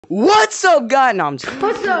What's up, guys? No, I'm just kidding.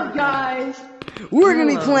 What's up, guys? We're gonna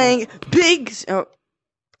be playing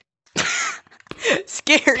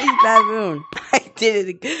Scary Baboon. I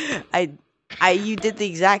did it. You did the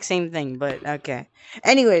exact same thing, but okay.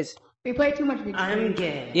 Anyways, we played too much Big. I'm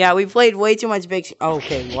gay. Yeah, we played way too much Big.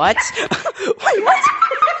 Okay, what? Wait,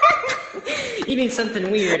 what? You need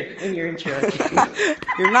something weird in your intro.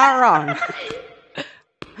 You're not wrong.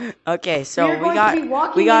 Okay, so we got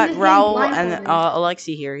Raul and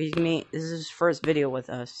Alexi here. This is his first video with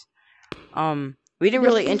us. We didn't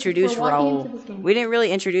really introduce Raul. We didn't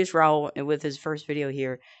really introduce Raul with his first video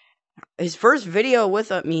here. His first video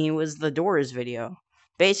with me was the Doors video,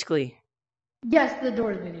 basically. Yes, the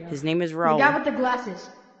Doors video. His name is Raul. The guy with the glasses.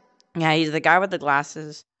 Yeah, he's the guy with the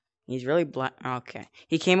glasses. He's really black. Okay,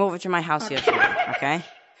 he came over to my house yesterday. Okay,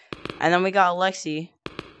 and then we got Alexi.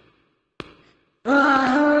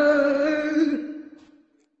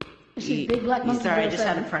 Big black monkey. Sorry, I just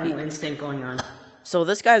had a primal instinct going on. So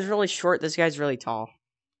this guy's really short. This guy's really tall.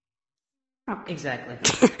 Oh. Exactly.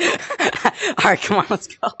 Alright, come on, let's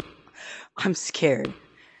go. I'm scared.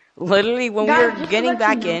 Literally, when we're getting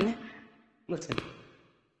back in. Listen.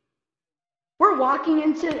 We're walking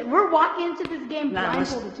into this game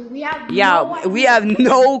blindfolded too. We have we have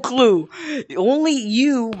no clue. Only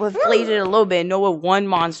you have played it a little bit and know what one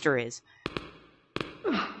monster is.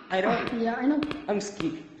 I don't. Yeah, I know. I'm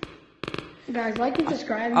scared. Guys, like and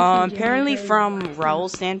subscribe. Apparently, from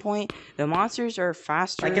Raul's standpoint, the monsters are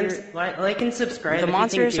faster. Like and subscribe. The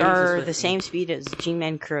monsters are the same speed as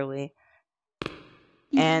G-Man Curly,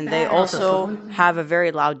 and they also have a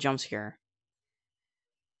very loud jump scare.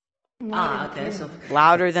 Okay, so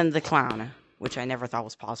louder than the clown, which I never thought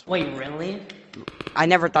was possible. Wait, really? I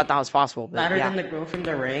never thought that was possible. But louder than the girl from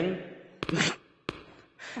The Ring?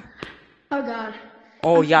 Oh God.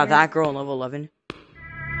 Oh yeah, that girl in level 11.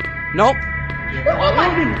 Nope. Oh my!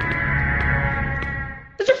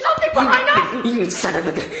 Is there something behind us? You son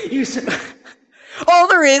of a... You son... Oh,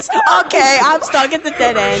 there is! Okay, I'm stuck at the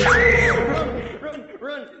dead end.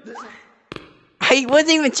 Run! He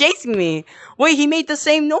wasn't even chasing me. Wait, he made the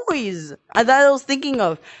same noise that I was thinking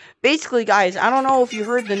of. Basically, guys, I don't know if you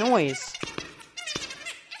heard the noise.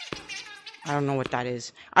 I don't know what that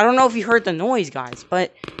is. I don't know if you heard the noise, guys,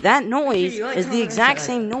 but that noise is the exact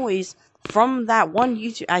same noise from that one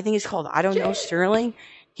YouTube. I think it's called I Don't Know Sterling.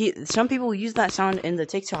 Some people use that sound in the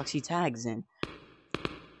TikToks he tags in.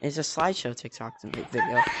 It's a slideshow TikTok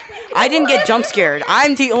video. I didn't get jump scared.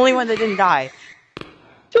 I'm the only one that didn't die.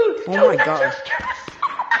 Oh my god.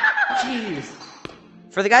 Jeez.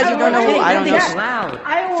 For the guys who don't know who I Don't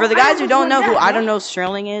Know, for the guys who don't know who I Don't Know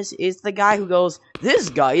Sterling is the guy who goes, "This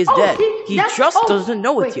guy is dead. He just doesn't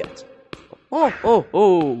know it yet."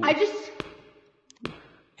 Oh.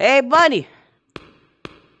 Hey, buddy.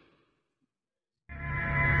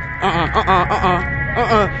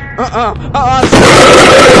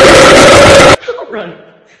 Run.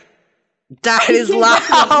 That is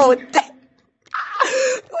loud.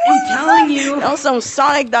 I'm telling you. That was some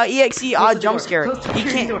Sonic.exe odd jump scare.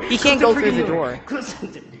 He can't go through the door.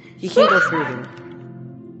 He can't go through them.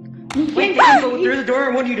 Wait, they can go through the door,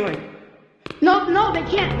 or what are you doing? No, they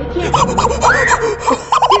can't. They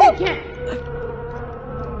can't.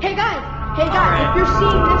 Hey guys, if you're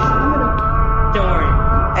seeing this, don't worry.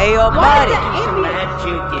 Hey, yo, buddy.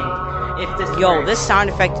 Yo, this sound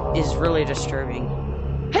effect is really disturbing.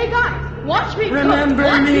 Hey guys, watch me.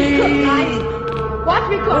 Remember me. Watch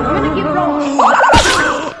me cook. I'm gonna keep rolling.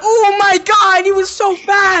 Oh my god, he was so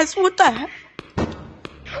fast. What the heck?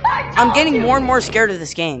 I'm getting more and more scared of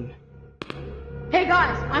this game. Hey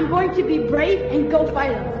guys, I'm going to be brave and go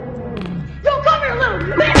fight him. Yo, come here, little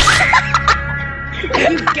bitch!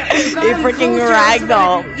 You freaking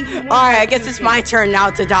ragdoll. Alright, I guess it's my turn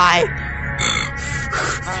now to die.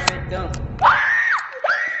 Alright, go.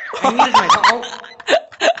 I needed my help.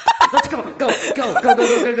 Let's go.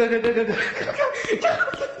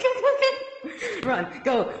 Run,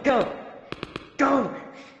 go.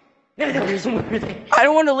 There's more there. I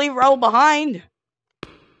don't want to leave Raul behind.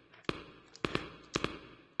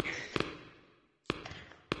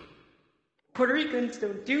 Puerto Ricans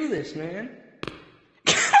don't do this, man.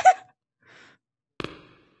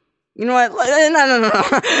 You know what? No.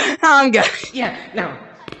 I'm good. Yeah, no.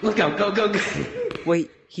 Let's go. Wait,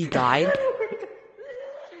 he died?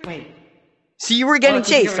 Wait. So you were getting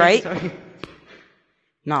chased, right? Sorry.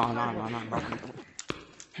 No.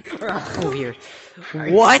 Over here.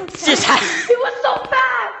 What just happened? He was so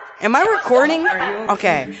fast! Am I recording?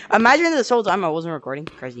 Okay. Imagine this whole time I wasn't recording.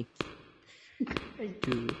 Crazy.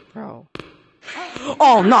 Dude, bro.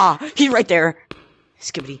 Oh, nah. He's right there.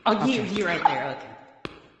 Skibbity. Oh, okay. He right there. Okay.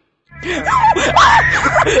 Oh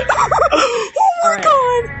my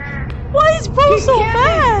god! Why is bro so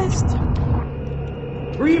fast?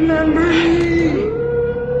 Remember me!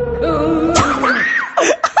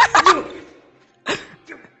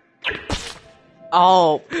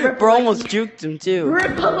 Oh, bro almost juked him too.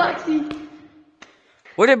 Rip Alexi.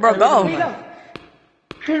 Where did bro go? Where'd he go?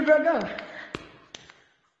 Where'd bro go?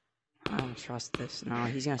 I don't trust this. No,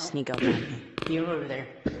 he's gonna sneak up on me. You over there.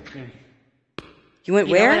 You went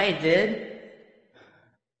You where? know what I did?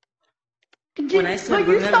 When I said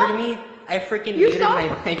remember me, I freaking muted my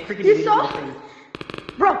You saw?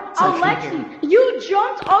 Bro, Alexi, you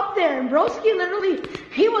jumped up there, and broski literally,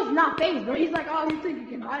 he was not phased, bro. He's like, oh, you think you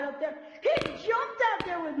can hide up there? He jumped out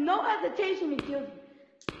there with no hesitation and killed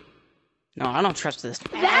you. No, I don't trust this.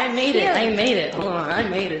 I made it. Hold on, I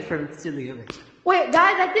made it from to the other. Wait,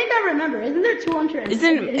 guys, I think I remember. Isn't there 200?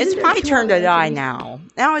 It's my turn to die now.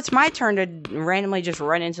 Now it's my turn to randomly just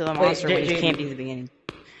run into the monster when he's camping in the beginning.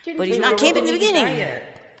 But he's not camping in the beginning!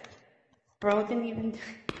 Bro didn't even...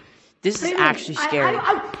 This is actually scary.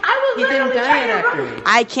 I was He didn't literally die trying to after run. me.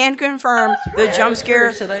 I can confirm the jump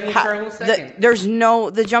scare. So that means for a whole second.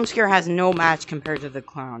 The jump scare has no match compared to the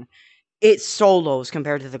clown. It solos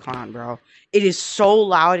compared to the clown, bro. It is so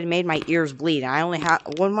loud it made my ears bleed. I only have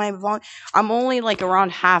I'm only like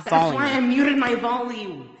around half volume. That's why I muted my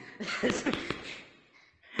volume.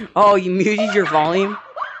 Oh, you muted your volume?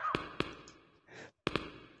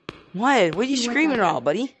 What? What are you screaming about,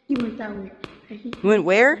 buddy? He went that way. You went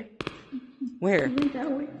where? Where? He went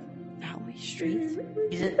that way. That way, street.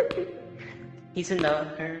 He's in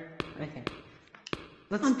the okay.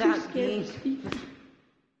 Let's I'm too stop scared being. to speak.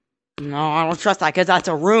 No, I don't trust that, because that's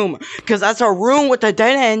a room. Because that's a room with a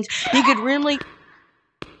dead end. He could really...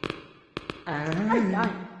 I'm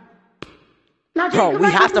dying. Now, Jaden, Bro, come we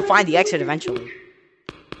back, have come to back, find the come exit back. eventually.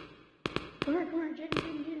 Come here,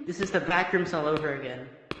 Jaden. This is the back rooms all over again.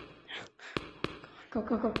 Go.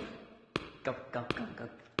 Go.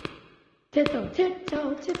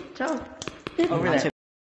 Tiptoe. Over there.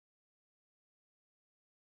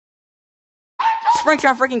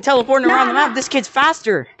 Springtrap freaking teleporting around the map. This kid's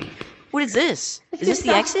faster. What is this? Is this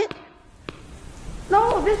the exit?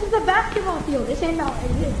 No, this is a basketball field. This ain't no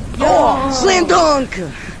exit. Oh, slam dunk!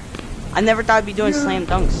 I never thought I'd be doing slam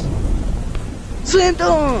dunks. Slam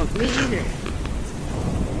dunk! Me either.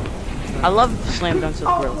 I love slam dunks with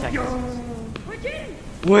real We're techniques.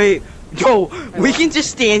 Jaden. Wait, yo, we can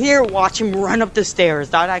just stand here and watch him run up the stairs.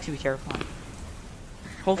 That would actually be terrifying.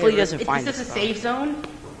 Hopefully he doesn't find us. Is this a safe zone?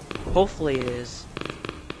 Hopefully it is.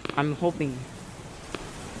 I'm hoping.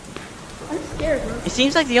 I'm scared, bro. It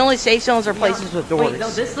seems like the only safe zones are places with doors. Wait,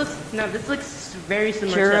 this looks very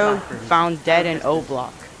similar to Kiro the back room. found dead in O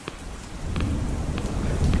block.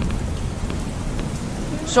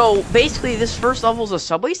 So basically, this first level is a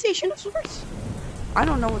subway station of sorts. I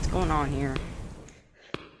don't know what's going on here.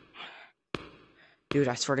 Dude,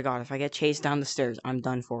 I swear to God, if I get chased down the stairs, I'm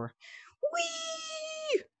done for.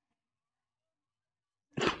 Whee!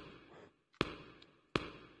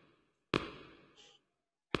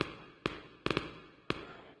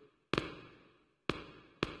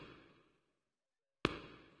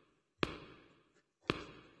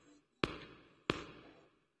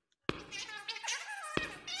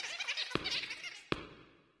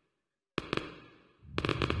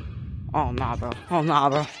 Oh, nah, bro. Oh, nah,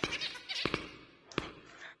 bro.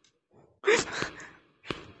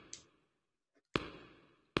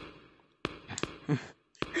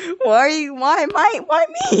 Why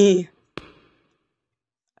me?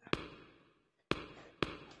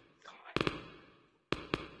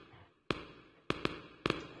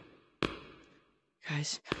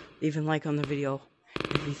 Guys, leave a like on the video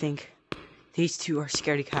if you think these two are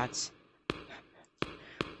scaredy cats.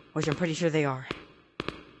 Which I'm pretty sure they are.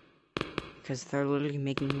 Because they're literally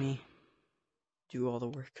making me do all the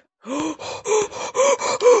work. I'm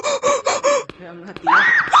not the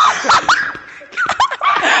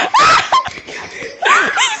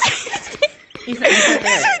He's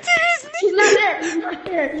not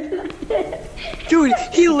there. Dude,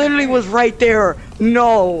 he literally was right there.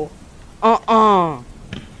 No.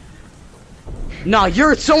 No,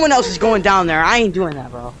 someone else is going down there. I ain't doing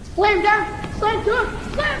that, bro. Slam down. Slam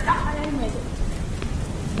down. Slam down. I didn't make it.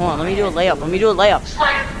 Hold on, let me do a layup.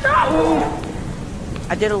 Slam down.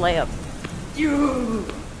 I did a layup.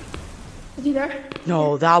 Is he there?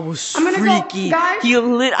 No, that was I'm gonna go, freaky. guys.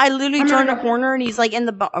 I literally I'm turned gonna a go. corner and he's like in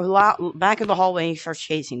the back of the hallway and he starts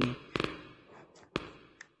chasing me.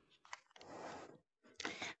 I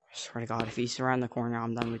swear to God, if he's around the corner,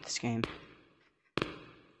 I'm done with this game.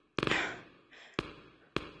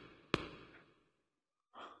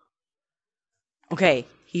 Okay,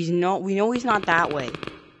 We know he's not that way.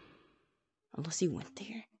 Unless he went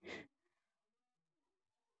there.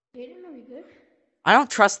 Jaden, are we good? I don't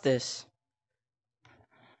trust this.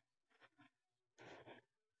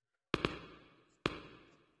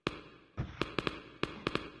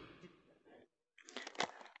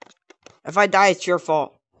 If I die, it's your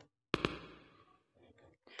fault.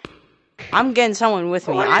 I'm getting someone with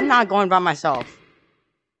me. I'm not going by myself.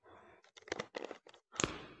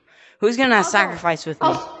 Who's gonna sacrifice with me?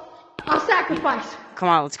 I'll sacrifice. Come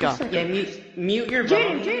on, let's go. Yeah, mute your Jaden,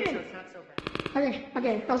 volume. Jaden. So it's not so bad.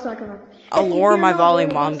 Okay, I'll sacrifice. I'll If you lower hear my no volume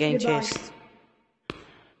good while I'm ones, getting goodbye. chased.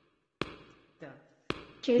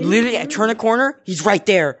 Jaden, Literally, I turn a corner, he's right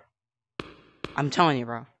there. I'm telling you,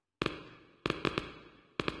 bro.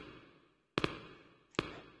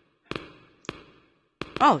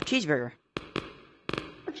 Oh, cheeseburger.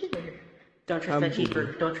 A cheeseburger. Don't trust that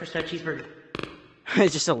cheeseburger. Don't trust that cheeseburger. It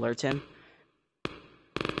just alerts him.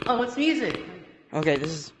 Oh, what's music? Okay,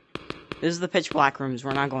 this is the pitch black rooms.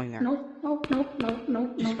 We're not going there. No.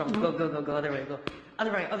 Just go. Other way, go.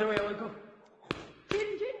 Other way, go.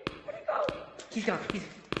 Jaden, where'd he go? He's gone.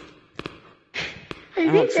 I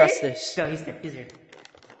don't trust this. Go, he's there. He's here.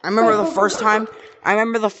 I remember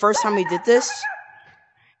the first time we did this.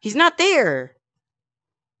 He's not there.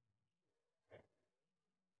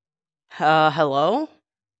 Hello?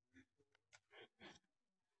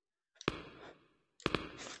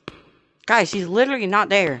 Guys, he's literally not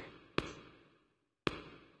there.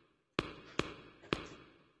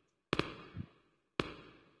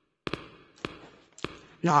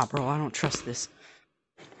 Nah, bro, I don't trust this.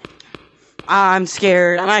 I'm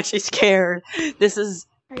scared. I'm actually scared. This is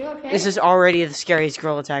Are you okay? This is already the scariest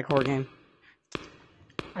Gorilla Tag horror game.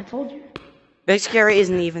 I told you. Big Scary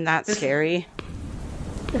isn't even that scary.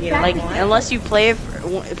 Yeah, Like, unless you play it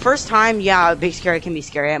first time, yeah, Big Scary can be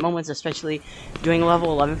scary at moments, especially doing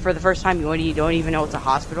level 11 for the first time. You don't even know it's a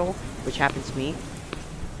hospital, which happens to me.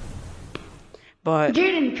 But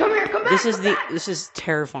Jaden, come here, come back. this is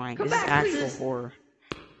terrifying. This is actual horror.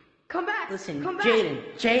 Come back. Listen, come back.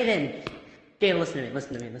 Jaden,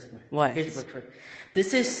 listen to me. What? Here's the book.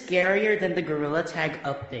 This is scarier than the Gorilla Tag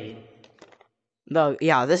update. No,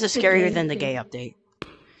 yeah, this is scarier than the gay update.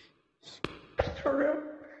 For real.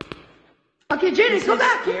 Okay, Jaden, come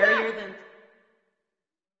back. Scarier than.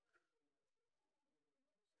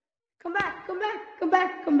 Come back.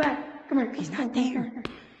 Come here. He's not there.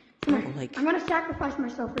 Come here. Like, I'm gonna sacrifice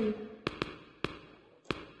myself for you.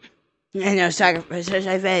 no, sacrifice. Is there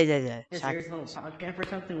some camp or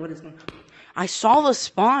something? What is going on? I saw the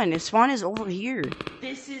spawn. The spawn is over here.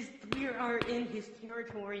 We are in his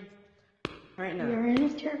territory right now. You're in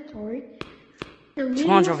his territory. You're leading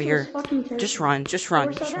Spawn's us over to here. his fucking territory.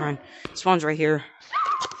 Just run. Spawn's right here.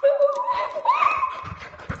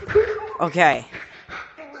 Okay.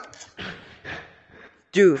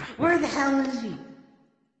 Dude. Where the hell is he?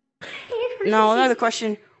 No, another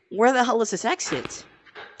question. Where the hell is this exit?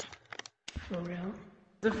 For real?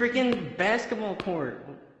 The freaking basketball court.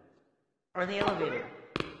 Or the elevator.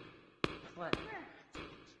 What?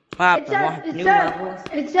 What It happened? says,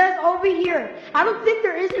 it says over here. I don't think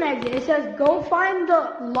there is an exit. It says go find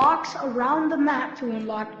the locks around the map to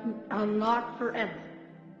unlock forever.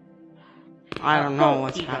 I don't know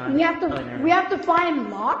what's happening. We have to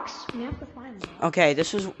find locks. Okay,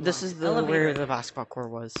 this is the Elevator. where the basketball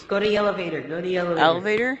court was. Go to the elevator.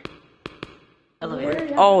 Elevator?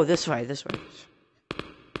 Elevator. Oh, this way.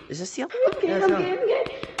 Is this the elevator? Okay.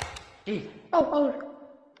 Jeez. Oh.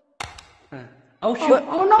 Oh shit.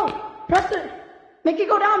 Oh no! Press it. Make it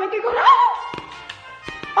go down. Oh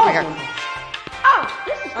my god. Oh,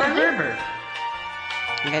 this is A river.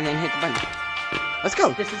 Okay, and then hit the button. Let's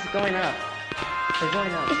go. This is going up. They're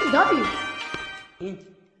going up. This is W. Yeah.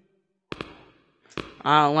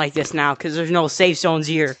 I don't like this now because there's no safe zones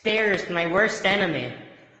here. Stairs, my worst enemy.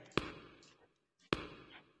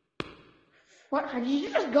 What? Did you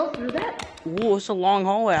just go through that? Ooh, it's a long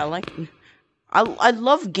hallway. I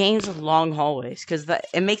love games with long hallways because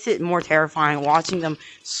it makes it more terrifying watching them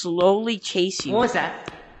slowly chase you What was that?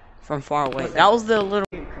 from far away. was That was the little.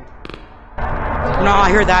 No, I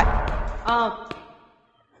heard that.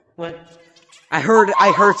 What? I heard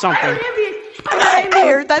something. I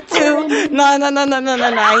heard that too. No,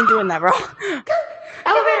 I ain't doing that, bro.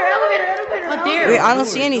 Elevator. Oh, dear. Wait, I don't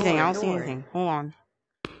see anything. Hold on.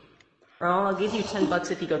 Bro, I'll give you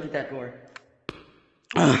 $10 if you go through that door.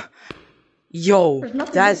 Yo, There's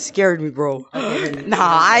nothing that there. scared me, bro. Okay, then-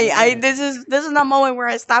 Nah, this is the moment where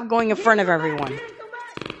I stop going in front of everyone.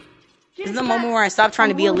 This is the moment where I stop trying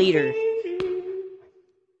to be a leader.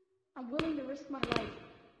 I'm willing to risk my life.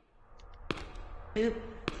 Boop.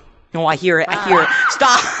 No, I hear it. I hear it.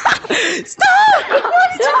 Stop! Stop! What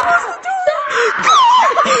did you do?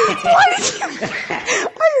 What did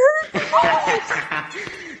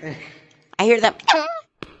you? I heard that.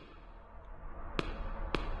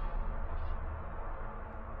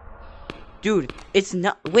 Dude, it's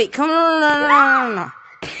not. Wait, come on, no.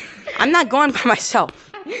 I'm not going by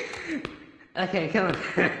myself. Okay, come on.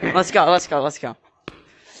 Let's go.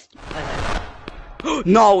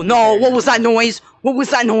 No, what was that noise? What was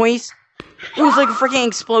that noise? It was like a freaking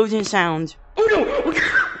explosion sound. Oh no!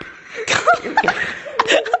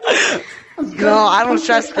 No, I don't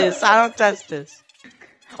trust this.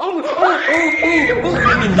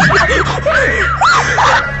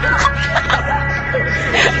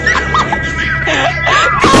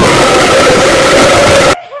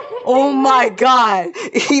 Oh my god!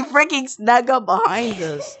 He freaking snuck up behind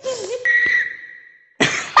us.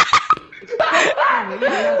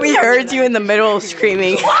 We heard you in the middle of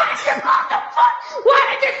screaming. Why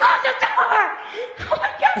did you close the door? Oh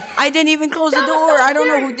my god! I didn't even close the door. I don't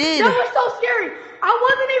know who did. That was so scary. I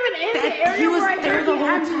wasn't even in the area He was where I there heard the the whole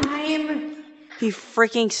ambulance. time. He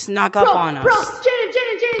freaking snuck up on us. Bro,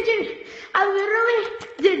 Jaden. I literally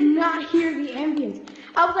did not hear the ambience.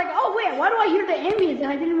 I was like, oh wait, why do I hear the ambience? And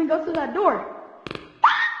I didn't even go through that door.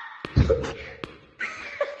 And then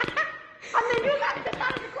you guys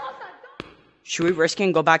decided to close that door. Should we risk it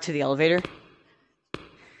and go back to the elevator?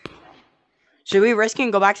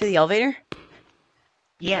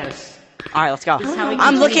 Yes. All right, let's go. This is how we I'm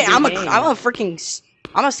continue looking. the game.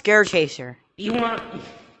 I'm a scare chaser. You want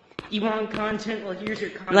content? Well, here's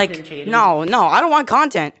your content, Like, Jaden. no, I don't want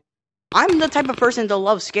content. I'm the type of person that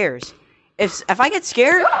loves scares. If I get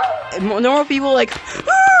scared, normal people like,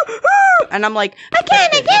 and I'm like, I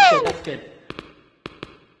can't. That's good.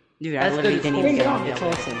 Dude, I That's literally good. didn't even get on the It's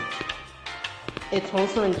elevator. wholesome. It's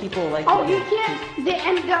wholesome and people like Oh, it. you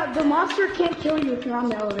can't. The monster can't kill you if you're on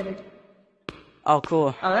the elevator. Oh,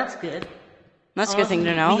 cool. Oh, that's good. That's a good thing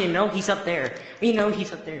to know. We know he's up there.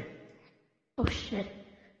 Oh shit,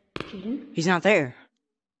 Jaden. He's not there.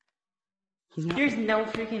 There's no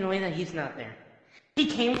freaking way that he's not there. He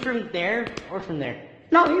came from there or from there.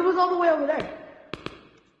 No, he was all the way over there.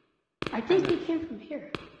 I think he came from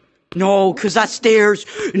here. No, cause that's stairs.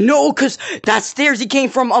 No, cause that's stairs. He came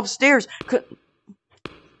from upstairs.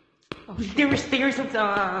 There were stairs up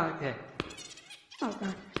okay. Oh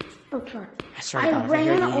god. Oh god. I swear to God, I if I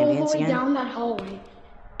hear ran the all the ambience way again. down that hallway.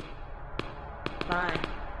 Bye.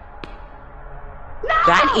 No!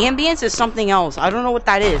 That ambience is something else. I don't know what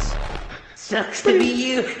that is. Sucks to be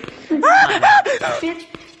you. Bitch.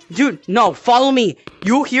 Dude, no, follow me.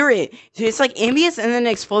 You'll hear it. It's like ambience and then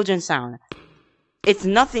an explosion sound. It's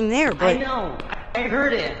nothing there, I but know. I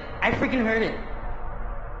heard it. I freaking heard it.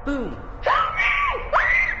 Boom. Help me!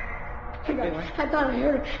 I thought I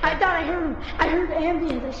heard him. I heard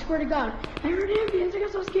ambience. I swear to God. I heard ambience. I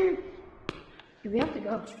got so scared. We have to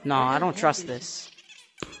go. no, I don't trust this.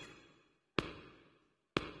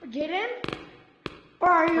 Jaden?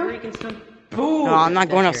 Where are Puerto you? Ricans don't. Boom. No, I'm not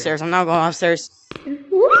going That's upstairs. I'm not going upstairs.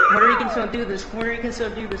 Puerto Ricans don't do this. What's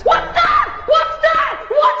that? What's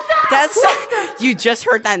that? That's you just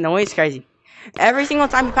heard that noise, crazy. Every single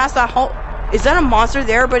time you pass that hole, is that a monster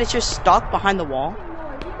there? But it's just stuck behind the wall.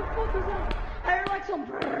 What the fuck is that? I heard like some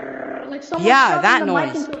brrrr, like someone Yeah, shoving that the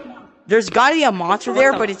mic noise. into it now. There's gotta be a monster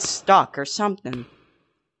there, but it's stuck or something.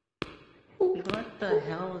 What the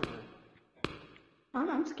hell is it?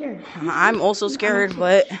 I'm scared. I'm also scared,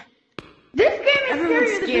 but This game is Everyone's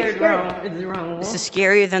scarier than scared, scary. bro. It's the wrong this wall. is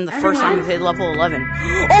scarier than the first time we hit level 11.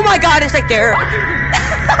 Oh my god, it's right there! Oh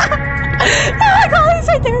my god, it's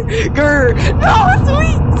right there! Grr! No,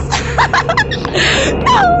 sweet!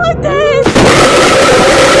 No, I'm dead!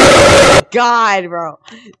 God, bro.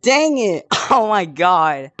 Dang it. Oh my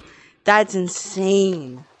god. That's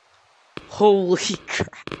insane. Holy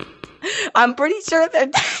crap. I'm pretty sure they're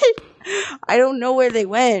dead. I don't know where they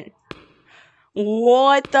went.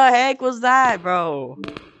 What the heck was that, bro?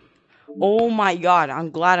 Oh my god, I'm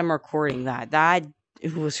glad I'm recording that.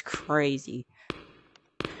 It was crazy.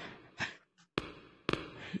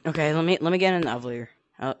 Okay, let me get in the elevator.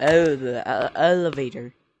 The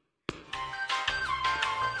elevator.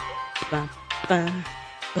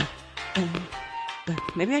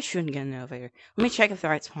 Maybe I shouldn't get in the elevator. Let me check if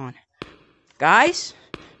they're at spawn. Guys?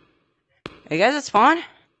 Are you guys at spawn?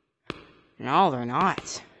 No, they're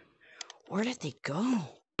not. Where did they go?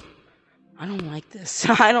 I don't like this.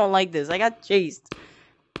 I don't like this. I got chased.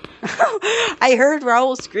 I heard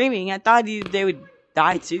Raul screaming. I thought they would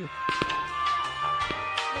die too.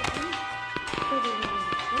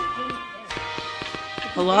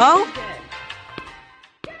 Hello?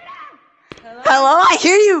 Hello? I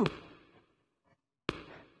hear you.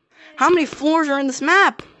 How many floors are in this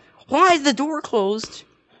map? Why is the door closed?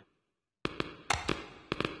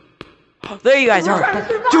 There you guys are.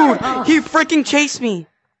 Dude, he freaking chased me.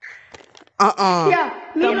 Yeah,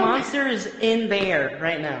 The monster is in there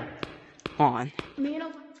right now. Hold on. Me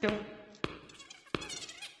and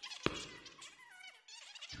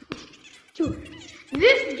Dude,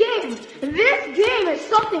 this game is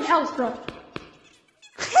something else, bro.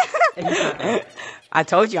 I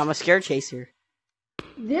told you I'm a scare chaser.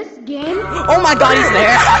 This game. Oh my god, he's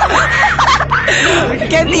there!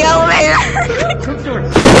 Get in the elevator!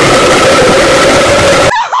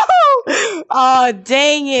 Oh,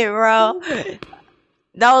 dang it, bro.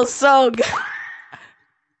 That was so good.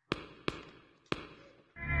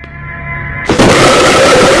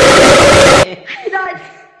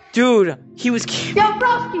 Dude, he was. Yo,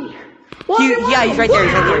 Broski! Yeah, he's right there.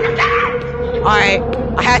 He's right there. Alright,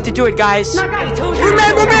 I had to do it, guys.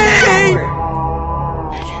 Remember me!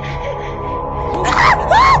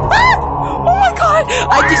 Oh my god!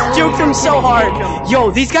 I just juked him so hard.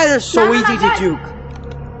 Yo, these guys are so easy to juke.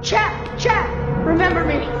 Chat, remember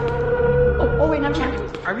me. Oh wait, never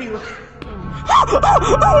mind. Are we?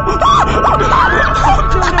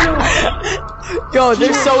 Yo,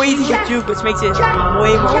 they're so easy to juke, which makes it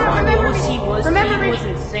way more fun. He was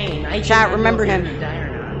insane. Chat, remember him.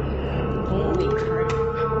 Holy crap.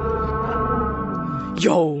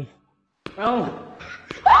 Yo. Oh.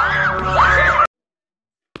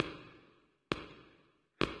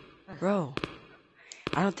 Bro,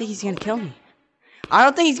 I don't think he's gonna kill me. I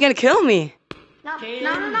don't think he's gonna kill me. No.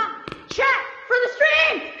 Chat, for the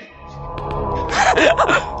stream!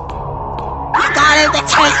 I got him to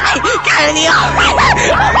chase me! Get in the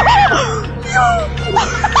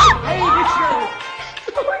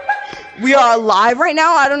elevator! We are alive right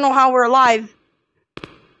now? I don't know how we're alive.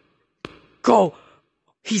 Go!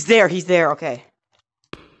 He's there, okay.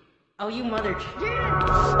 Oh, you mother.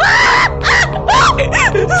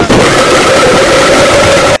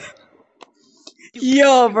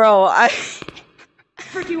 Yo, bro,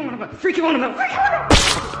 Freaky one of them.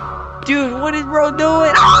 Dude, what is bro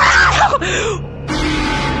doing?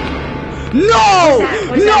 No!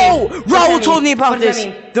 Raul told me about this.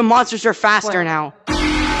 The monsters are faster now.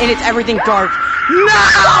 And it's everything dark.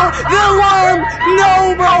 No! The alarm!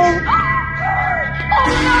 No, bro!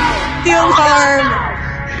 The alarm!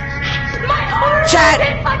 Chat!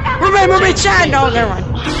 Remember me, chat! No, never mind.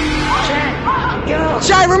 Go.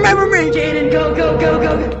 Chat, remember me! Jaden, go.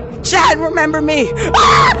 Chad, remember me! I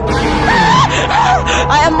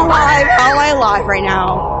am alive! How am I alive right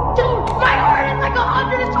now? Dude, my heart is like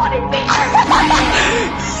 120 feet!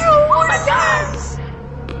 Oh my god!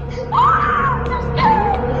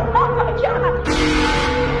 Oh my god!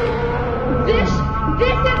 This is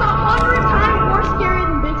 100 times more scary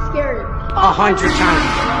than Big Scary. 100 times.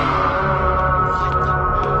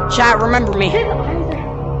 Chat, remember me.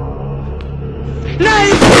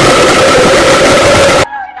 Nice!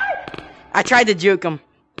 I tried to juke him.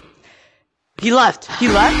 He left.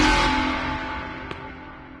 Dude,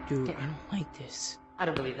 I don't like this. I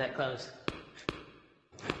don't believe that close.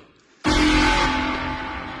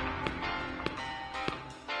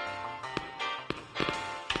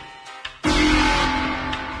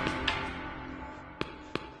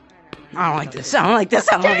 I don't like this. How long does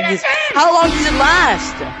it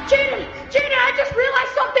last? Jaden, I just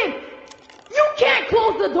realized something! You can't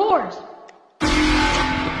close the doors!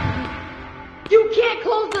 You can't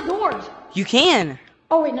close the doors! You can.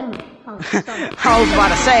 Oh wait, no. Oh, sorry. I was about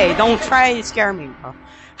to say, don't try to scare me, bro.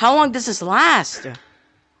 How long does this last?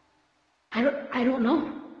 I don't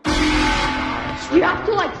know. You have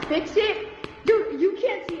to like fix it? Dude, you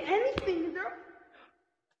can't see anything, bro.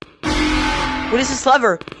 What is this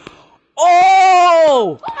lever?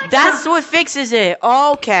 Oh! That's what fixes it.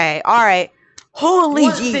 Okay, alright. Holy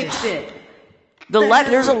jeez. Fixed it?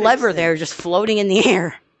 There's a lever there just floating in the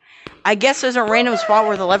air. I guess there's a random spot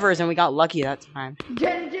where the lever is and we got lucky that time.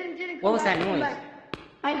 Jen, what was that noise?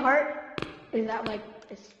 My heart is at like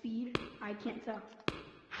a speed I can't tell.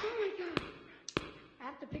 Oh my god. I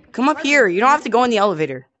have to pick up. Come up here. You don't have to go in the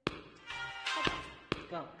elevator.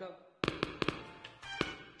 Go.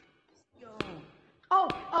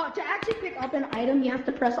 Oh, to actually pick up an item, you have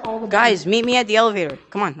to press all the buttons. Guys, meet me at the elevator.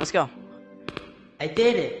 Come on, let's go. I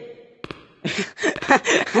did it.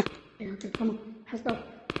 Okay, come on, let's go.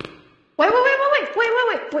 Wait.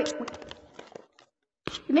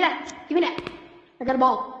 Give me that. I got a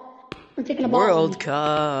ball. I'm taking a ball. World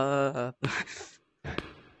Cup.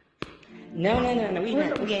 No. We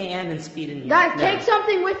can't add and speed in here. Guys, take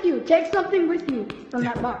something with you. Take something with you from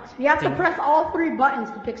that box. You have to press all 3 buttons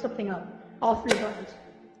to pick something up. All 3 buttons.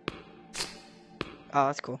 Oh,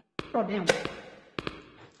 that's cool. Bro, damn.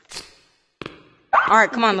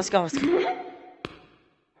 Alright, come on, let's go.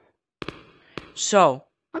 So,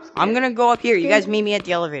 I'm gonna go up here. You guys meet me at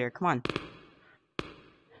the elevator. Come on.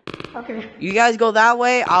 Okay. You guys go that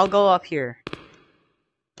way, I'll go up here.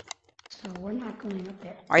 So we're not going up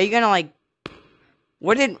there. Are you gonna, like...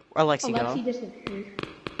 Where did Alexi Alexi go? disappeared.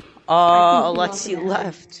 Alexi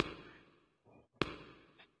left.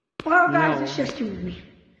 Well, guys, No. it's just you and me.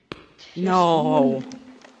 No.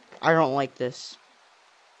 I don't like this.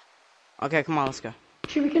 Okay, come on, let's go.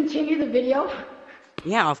 Should we continue the video?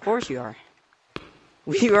 Yeah, of course you are.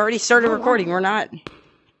 We already started recording, we're not...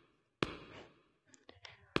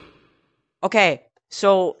 Okay,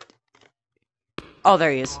 so... Oh,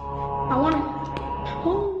 there he is. I want to...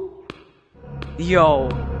 Oh. Yo.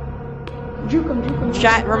 Juke him.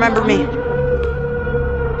 Chat, remember me.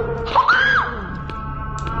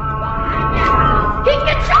 He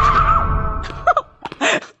can shot!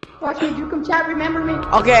 Watch me, juke him, chat, remember me.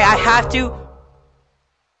 Okay, I have to...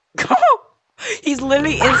 He's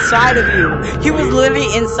literally inside of you. He was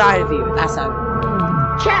literally inside of you. That's not...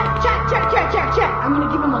 Chat. I'm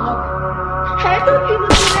gonna give him a hug. Hey, dude, he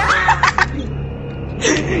looks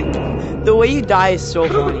at The way you die is so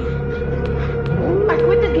funny. I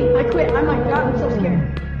quit this game. I quit. Oh my god, I'm so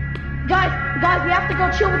scared. Guys, we have to go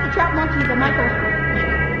chill with the trap monkeys and Michael.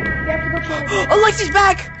 We have to go chill with them. Alexi's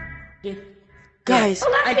back! Yeah. Guys,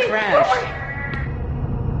 Alexi, I crashed.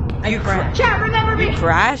 I crashed. Chat, remember me.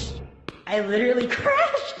 crashed? I literally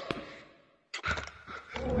crashed.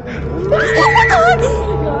 Oh my god!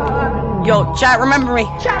 Yo, chat, remember me.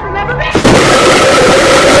 Chat, remember me.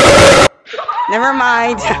 Never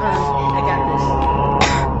mind. I got this.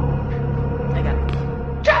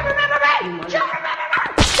 Chat, remember me. Chat, remember me.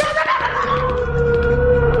 Chat, remember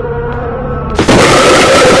me.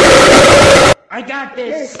 I got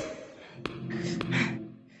this.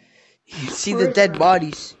 You see the dead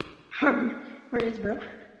bodies. Where is bro?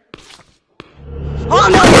 Oh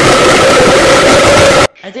no!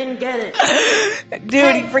 I didn't get it.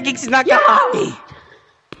 Dude, he freaking snuck up on me.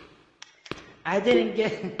 I didn't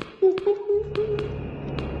get it.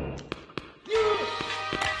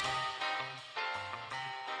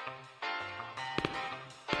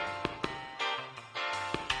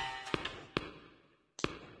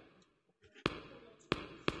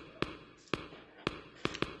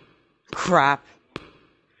 Crap.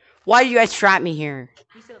 Why did you guys trap me here?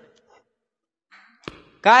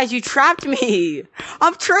 Guys, you trapped me!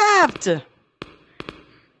 I'm trapped! Go,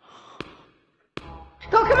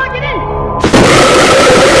 come on, get in!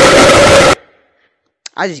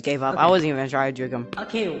 I just gave up. I wasn't even gonna try to juke him.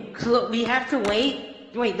 Okay, so we have to wait.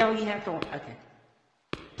 Wait, no, we have to. Okay.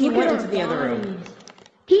 He Look went at into our the other room. bodies.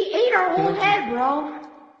 He ate our whole head, bro.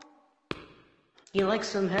 He likes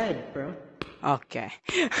some head, bro. Okay.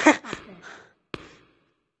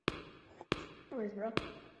 Where is bro?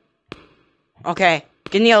 Okay,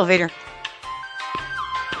 get in the elevator.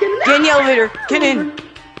 Get in the elevator! Get in!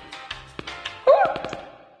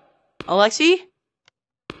 Alexi?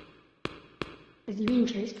 Is he being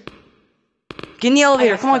chased? Get in the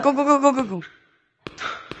elevator. I got Come on, stuck. go.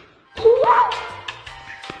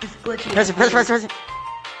 It's glitching. Press it.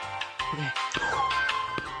 Okay.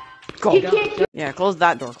 Go. He can't. Yeah, close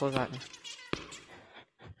that door.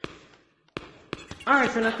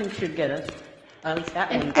 Alright, so nothing should get us. At least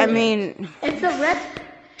that one. I mean, If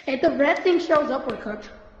the red thing shows up, we're cooked.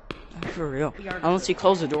 for real. Unless you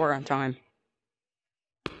close the door on time.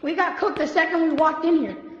 We got cooked the second we walked in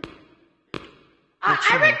here.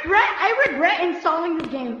 I regret installing this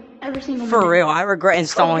game every single For minute. real, I regret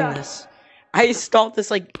installing God. this. I installed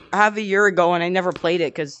this like half a year ago and I never played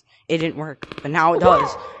it because it didn't work. But now it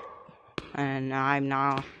does. And I'm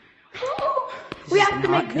now... We This is have to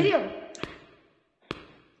not make good. video.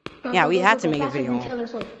 Yeah, we had to make a faster, video. reach Taylor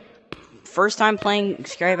Swift. First time playing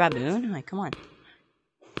Scary Baboon? Like, come on.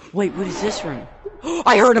 Wait, what is this room?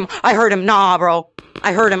 I heard him! Nah, bro.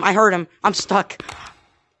 I heard him. I'm stuck.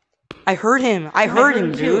 I heard him,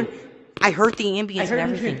 dude. I heard the ambience and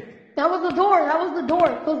everything. That was the door. Close the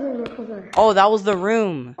door. Oh, that was the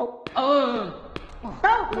room. Oh.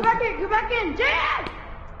 No, go back in. Jaden!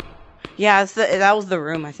 Yeah, that was the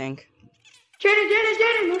room, I think.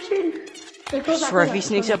 Jaden, no shading. I swear, if he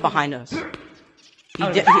sneaks up behind us.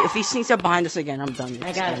 If he sneaks up behind us again, I'm done.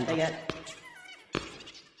 I got it.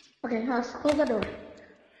 Okay, let's close the door.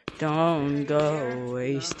 Don't go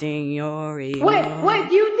wasting your Wait,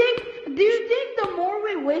 do you think the more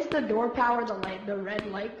we waste the door power, the red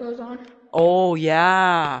light goes on? Oh,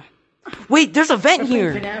 yeah. Wait, there's a vent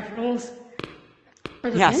here. FNAF rules.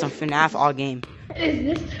 Yeah, some FNAF all game.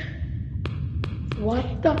 Is this...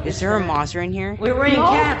 What the... Is there a monster in here? We're wearing No.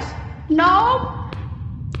 caps. No.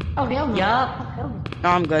 Oh hell no. Yup. Oh, hell no. No,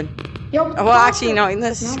 I'm good. Yo, Well, actually, no.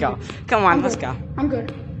 Let's just go. Come on, I'm let's good. go. I'm good.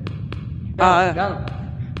 Go.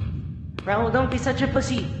 Raul, don't be such a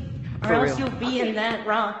pussy. Or For else real. you'll be in that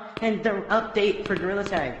and the update for Gorilla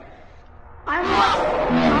Tag. I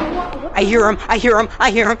want. I hear him. I hear him.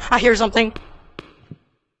 I hear him. I hear something.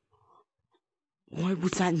 What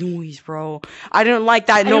was that noise, bro? I didn't like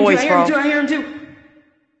that noise, bro. I hear him too.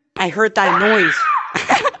 I heard that noise.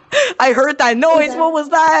 I heard that noise. What was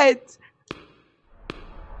that?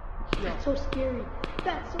 That's so scary.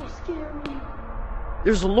 That's so scary.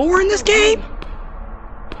 There's lore in this game?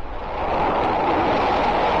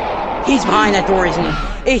 He's behind that door, isn't he?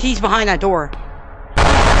 Hey, he's behind that door.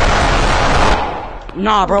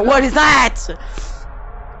 Nah, bro, what is that?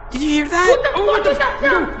 Did you hear that? What the fuck is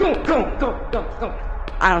that? Go.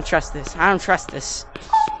 I don't trust this. I don't trust this.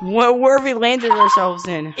 Where have we landed ourselves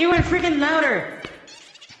in? It went freaking louder.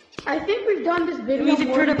 I think we've done this video. Music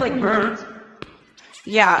more turned up than like 20 burn. minutes.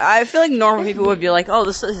 Yeah, I feel like normal people would be like, oh,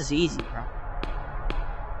 this is easy, bro.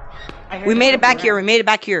 We made it back here. We made it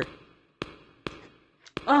back here.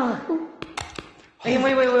 Oh. Hey,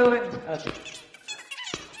 wait. Okay.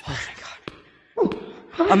 Oh my god.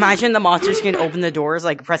 Imagine the monsters can open the doors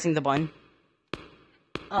like pressing the button.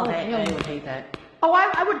 Oh, I would hate that. Oh,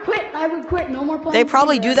 I would quit. I would quit. No more playing. They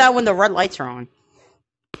probably do that when the red lights are on.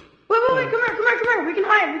 Wait, come here. We can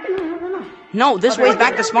hide. No, this way's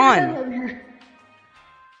back to spawn. Over here.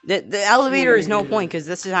 The elevator is no point because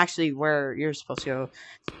this is actually where you're supposed to go.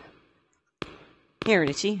 Here,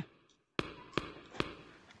 you see?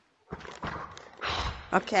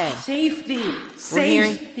 Okay. Safety.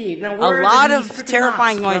 hearing Now, A where lot are of these freaking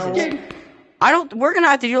terrifying locks, bro? noises. We're gonna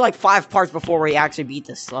have to do like 5 parts before we actually beat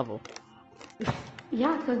this level.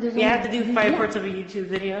 Yeah, because there's. We have to do 5 yeah. parts of a YouTube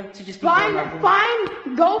video to just be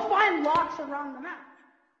Go find locks around the map.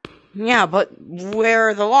 Yeah, but where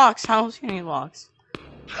are the locks? How else can any locks?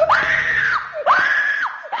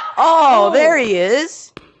 Oh, there he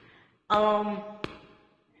is.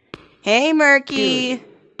 Hey, Murky.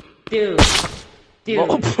 Dude.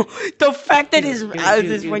 Whoa. The fact that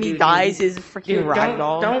when he dies, his freaking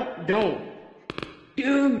ragdoll. Don't.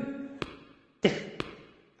 Dude.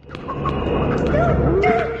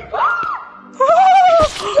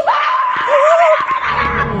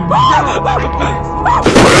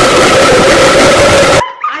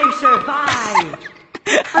 I survived.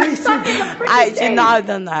 I should not have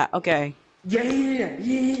done that. Okay. Yeah.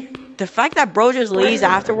 The fact that bro just leaves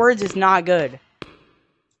afterwards is not good.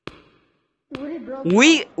 Where did bro?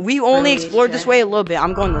 We only explored this way a little bit.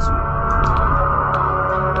 I'm going this way.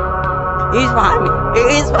 He's behind me.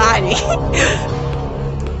 He's behind me. He's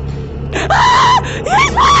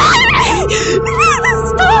behind me.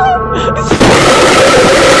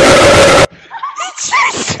 He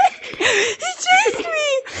chased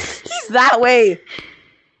me. He's that way.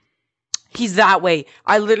 He's that way.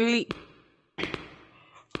 I literally.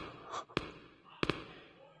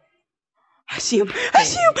 I see him.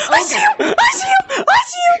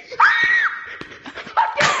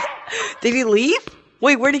 Did he leave?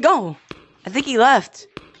 Wait, where'd he go? I think he left.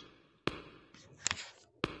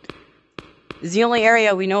 It's the only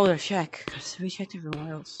area we know to check. Cause we checked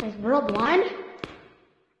everywhere else. Is bro blind?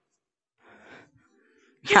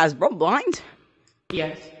 Yeah, is bro blind?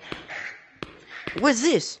 Yes. What is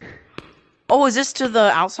this? Oh, is this to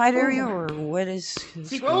the outside area or what is?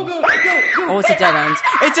 Go. Oh, it's a dead end.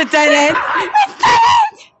 It's a dead end.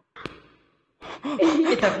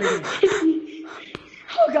 It's a freaking.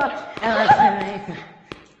 Oh god. I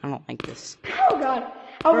don't like this. Oh god.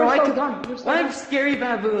 Oh, Bro, we're so done. We're so Why done. scary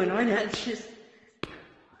baboon? Why not just?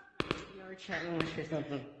 You're chatting with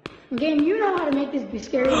something. Game, you know how to make this be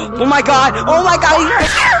scary. Oh my god! Oh my god! He's right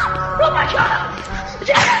here! Oh my god!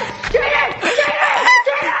 Jaden!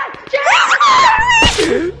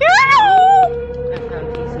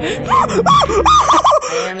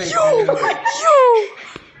 Yo!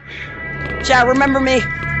 Chat, remember me.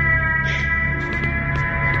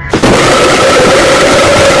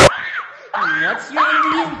 What's your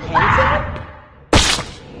Indian pencil?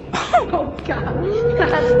 Oh god.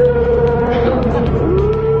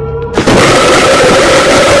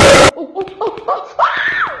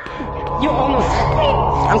 You almost.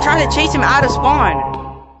 I'm trying to chase him out of spawn.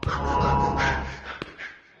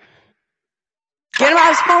 Get him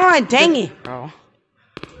out of spawn! Dang it, bro.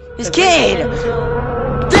 His kid!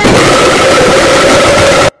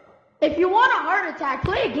 If you want a heart attack,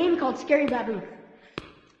 play a game called Scary Baboon.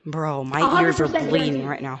 Bro, my ears are 100% bleeding guaranteed.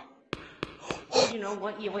 right now. You know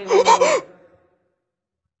what? Wait.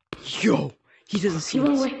 Yo! He doesn't see He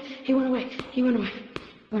went us. away. He went away.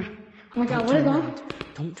 Oh my god, what is on?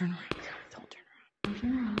 Don't turn around.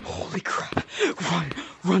 Holy crap!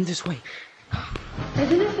 Run this way.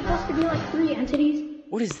 Isn't there supposed to be like 3 entities?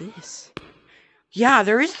 What is this? Yeah,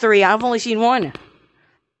 there is 3. I've only seen 1.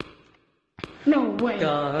 No way.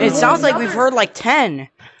 It sounds like we've heard like 10.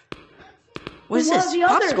 What is this? The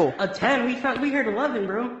other? Popsicle. A 10. We heard 11,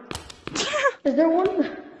 bro. Is there one?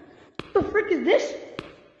 What the frick is this?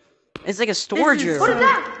 It's like a storage room. What is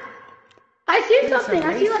that? I see something.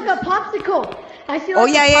 I see like a popsicle. I see. Like Oh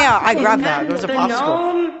yeah, yeah. I popsicle. grabbed that. There was a The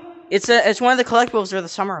popsicle. gnome? It's one of the collectibles for the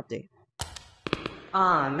summer update.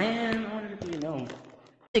 Aw, man. I wanted to be a gnome.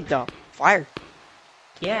 Big dog. Fire.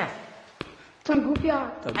 Yeah. Some goofy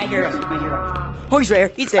art. I hear him. Oh, he's there.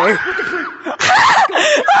 He's there.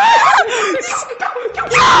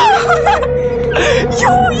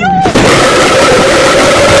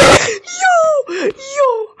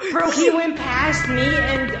 Yo. Bro, he went past me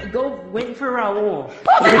and went for Raul.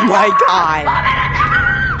 Oh my god.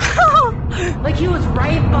 Like he was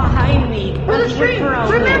right behind me. For but the he went stream. for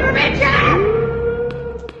Raul. Remember me, Jack.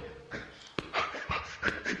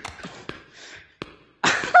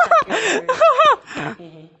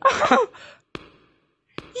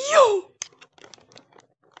 Yo.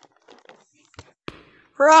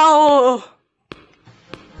 Raul.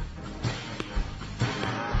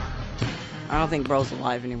 I don't think bro's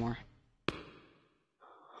alive anymore.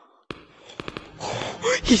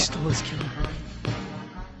 He stole his killer.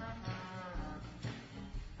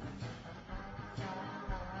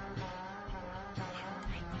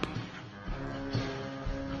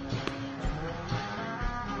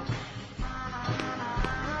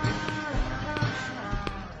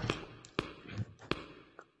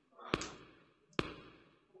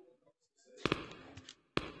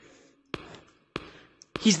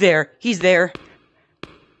 He's there. He's there.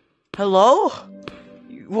 Hello?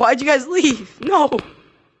 Why'd you guys leave? No. Oh,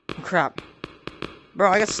 crap.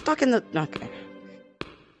 Bro, I got stuck in the... Okay.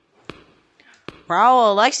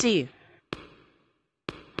 Raul, Alexi.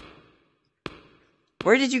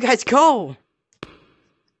 Where did you guys go?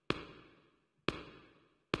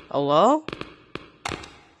 Hello?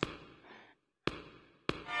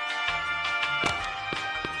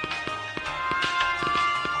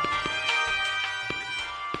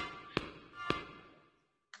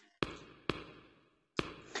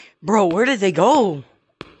 Bro, where did they go?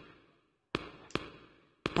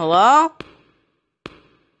 Hello?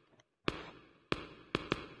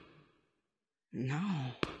 No.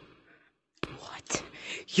 What?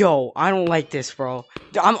 Yo, I don't like this, bro.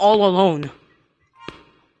 I'm all alone.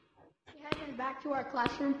 Heading back to our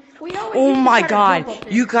classroom. We always Oh used to my try to god, jump up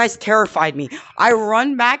there. you guys terrified me. I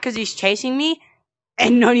run back because he's chasing me,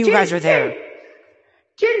 and none of you guys are there.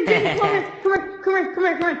 Jaden, come here.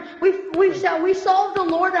 We solved the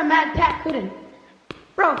lore that Matt Pat couldn't.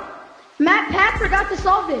 Bro, Matt Pat forgot to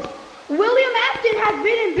solve this. William Afton has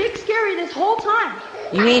been in Big Scary this whole time.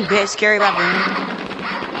 You mean bit scary about me?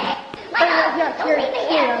 Yeah, scary.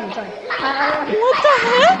 I'm sorry. What the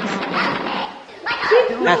heck?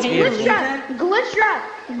 See, That's weird. Glitch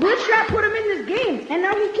Trap put him in this game, and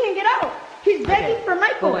now he can't get out. He's begging for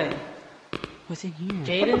Michael. Go ahead. What's in here? What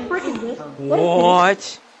the Jaden? frick is this?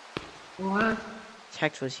 What? What?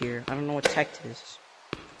 Text was here. I don't know what text is.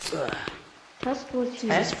 Ugh. Test was here.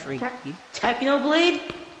 That's freaky. Technoblade?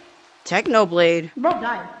 Technoblade. Bro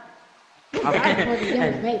died.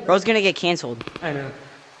 Okay. Bro's gonna get canceled. I know.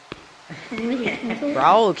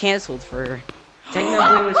 Raul canceled for...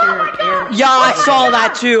 Technoblade was here. Yeah, I saw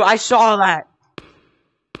that too. I saw that.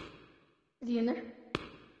 Is he in there?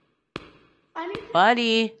 I need to...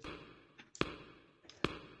 Buddy.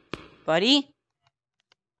 Buddy?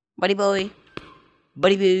 Buddy boy.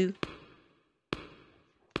 Buddy boo.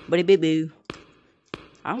 Buddy boo boo.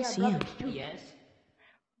 I don't see him. Yes.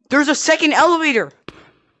 There's a second elevator!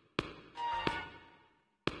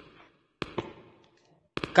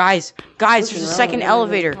 Guys, there's a second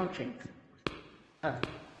elevator.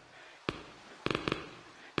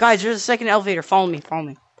 Guys, there's a second elevator. Follow me. Wait,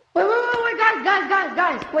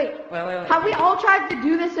 guys, wait. Wait. Have we all tried to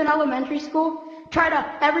do this in elementary school?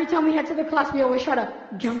 Every time we head to the class, we always try to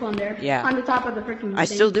jump on there. Yeah. On the top of the freaking I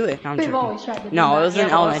still do it. No, I'm We've joking. always tried to do No, that. it was in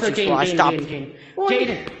elementary school. I stopped.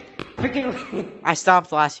 Jaden. Freaking. I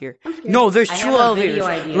stopped last year. No, there's I two have a elevators. video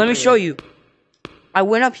idea Let me for show you. you. I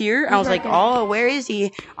went up here. I was right like, there. oh, where is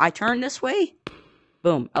he? I turned this way.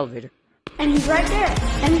 Boom, elevator. And he's right there.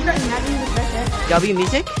 Imagine he was right there. W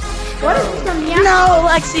music? What is this from Meow? No,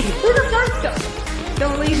 Lexi. Who's the first?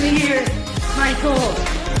 Don't leave me here. Michael.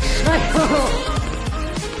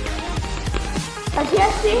 I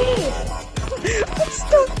can't see. I'm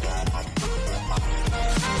stuck.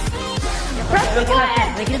 Press the button.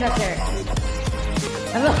 Look at that there.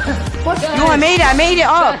 What's No, I made it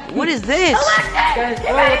up. What is this? Guys,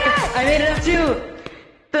 oh, I made it up too.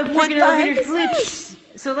 The What freaking the heck elevator is glitched.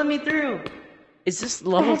 So let me through. Is this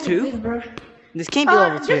level 2? Bro. This can't be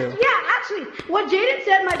level 2. Yeah, actually, what Jaden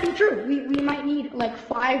said might be true. We might need like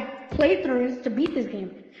 5 playthroughs to beat this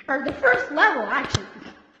game, or the first level actually.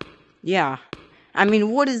 Yeah. I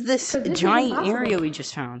mean, what is this This is giant impossible. area we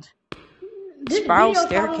just found? This Spiral video's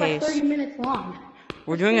probably staircase. Like 30 minutes long.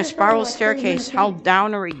 We're doing a This video spiral is probably like 30 staircase. minutes How long.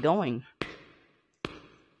 down are we going?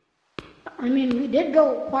 I mean, we did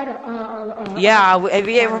go quite a. Yeah,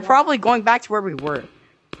 we're probably going back to where we were.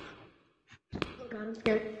 God, I'm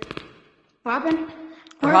scared. What happened?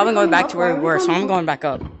 We're probably going back to where we were, so I'm going back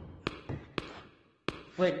up.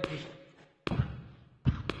 Wait.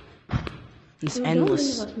 This Don't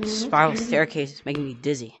endless leave us, man. spiral staircase is making me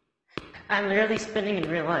dizzy. I'm literally spinning in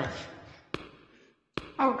real life.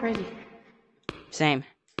 Oh, crazy. Same.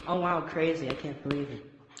 Oh wow, crazy! I can't believe it.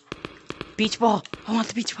 Beach ball. I want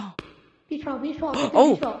the beach ball. Beach ball, beach ball. Beach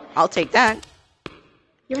Oh, ball. I'll take that.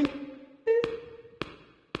 You in?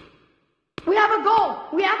 We have a goal.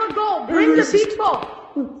 We have a goal. Bring the beach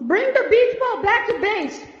ball. Bring the beach ball back to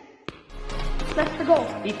base. That's the goal.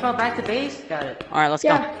 You fell back to base? Got it. All right, let's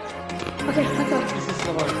Yeah. go. Okay, let's go. This is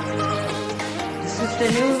the one. This is the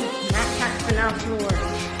new Map Pack Finale tour.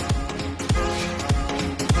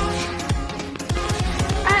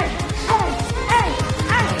 Hey,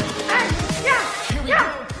 yeah,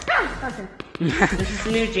 yeah. Okay. This is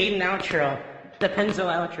the new Jaden outro. The Penzo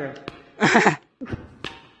outro.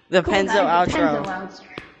 The Cool, Penzo guys, the outro. Penzo outro.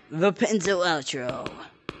 The Penzo outro.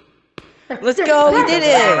 Let's go. We did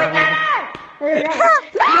it. I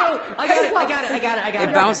got It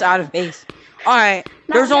it. bounced out of base. All right.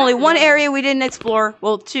 There's only one area we didn't explore.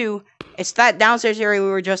 Well, 2. It's that downstairs area we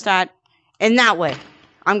were just at, and that way.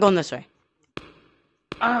 I'm going this way.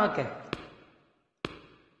 Oh, okay.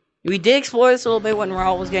 We did explore this a little bit when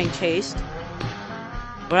Raul was getting chased,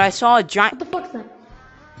 but I saw a giant. What the fuck's that?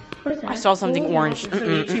 What is that? I saw something Oh, orange. wow.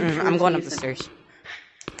 I'm going up the stairs.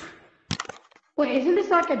 Wait, isn't this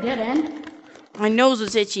like a dead end? My nose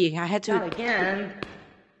was itchy. I had Not to. again.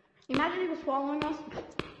 Imagine he was following us.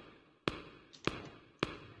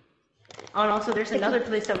 Oh, and also there's another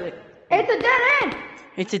place that we... It's a dead end.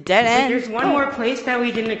 It's a dead Wait, end. there's one more place that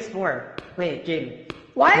we didn't explore. Wait, Jaden.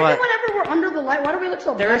 Why is What? it whenever we're under the light? Why do we look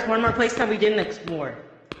so There bad? is one more place that we didn't explore.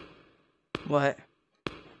 What?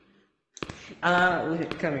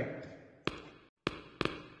 Come here.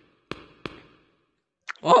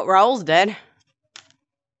 Oh, Raul's dead.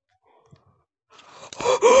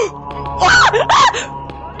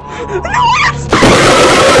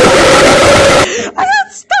 I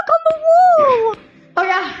got stuck on the wall. Oh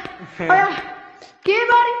yeah. Oh yeah. Get it,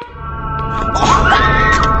 buddy.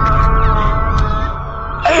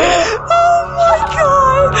 Oh my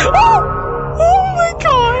god! Oh my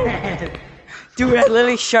god! Dude, I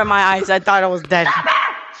literally shut my eyes. I thought I was dead. I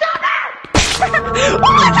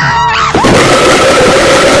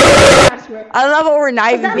swear. I love how we're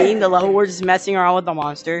not even that beating it? the level. We're just messing around with the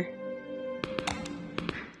monster.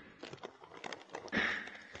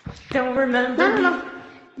 Don't remember. No.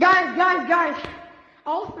 Guys.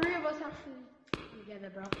 All 3 of us have to come together,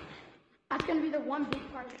 bro. That's gonna be the one big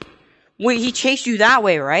part. Wait, he chased you that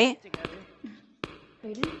way, right?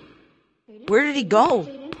 Hayden? Where did he go?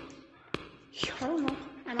 Hayden? I don't know.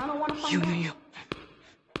 And I don't want to find out. You.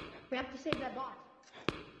 We have to save that box.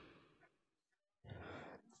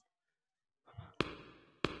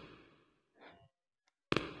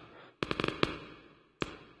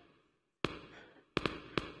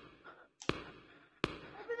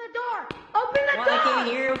 Open the door! Open the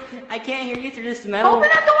Well, door! I can't hear you through this metal. Open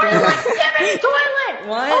the door! and let's get in the toilet!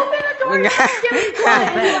 What? Open the door! and let's get in the toilet!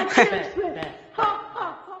 and let's get in the toilet. Bet.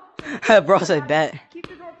 Ha. Bro said bet. Keep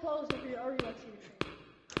the door closed if you're already like serious.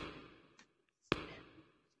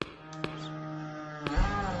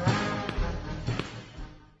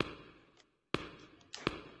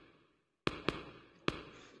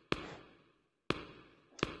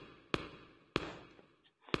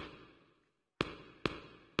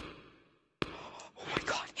 Oh my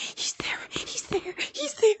god, he's there.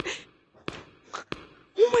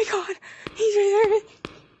 Oh my god, he's right there.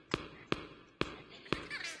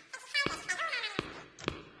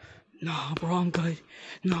 Nah, bro, I'm good.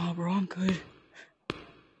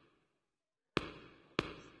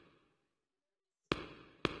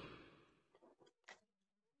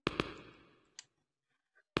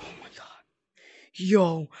 Oh my god.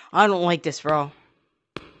 Yo, I don't like this, bro.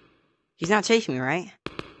 He's not chasing me, right?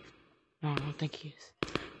 No, I don't think he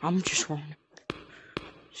is. I'm just running.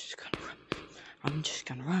 I'm just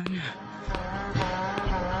gonna run.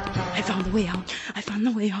 I found the way out. I found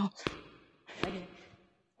the way out.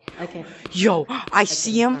 Okay. Yo, I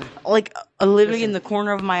see him like literally in the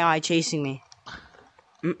corner of my eye chasing me.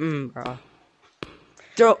 Bro.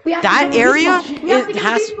 That area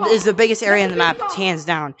is the biggest area in the map, hands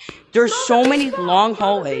down. There's so many long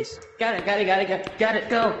hallways. Got it,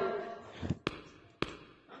 go.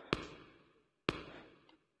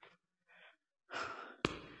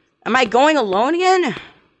 Am I going alone again?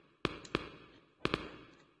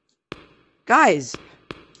 Guys.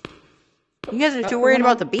 You guys are too worried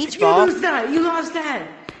about the beach ball. You lost that!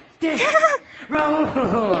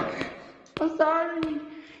 Bro! I'm sorry.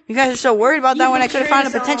 You guys are so worried about that when I could have found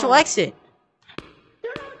a potential exit.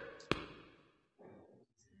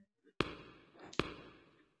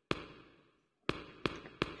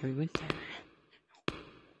 We went there.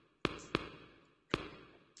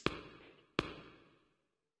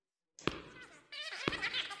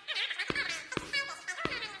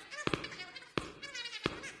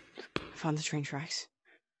 I found the train tracks.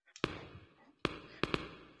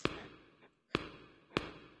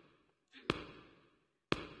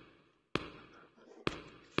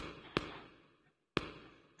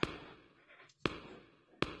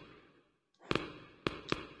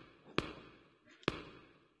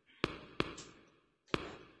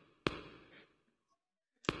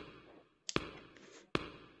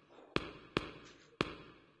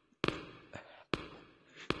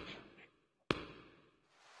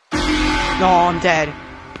 No, I'm dead.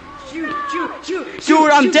 Shoot. Dude,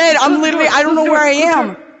 I'm dead. I'm literally, I don't know where I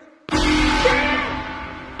am.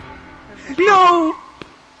 No!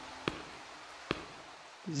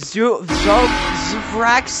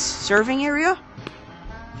 Zvrak's serving area?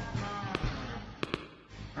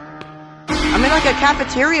 I'm in like a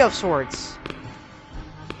cafeteria of sorts.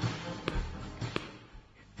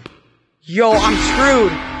 Yo, I'm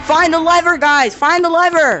screwed. Find the lever, guys. Find the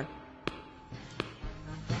lever.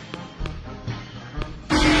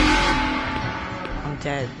 I'm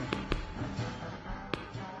dead.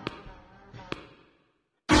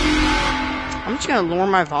 I'm just gonna lower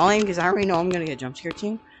my volume because I already know I'm gonna get jump scare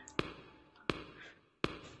team.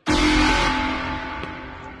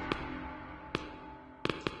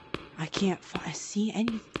 I can't see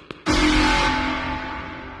anything.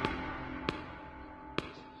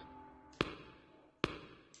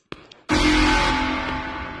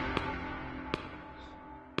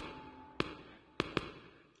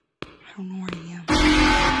 I don't know where I am.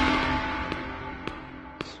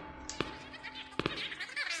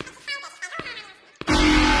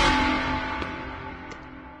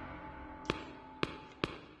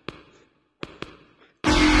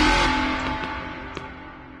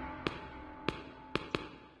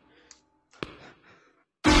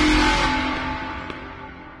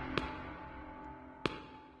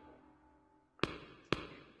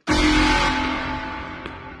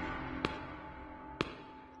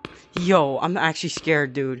 Yo, I'm actually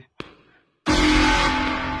scared, dude.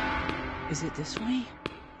 Is it this way?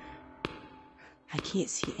 I can't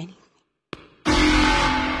see anything.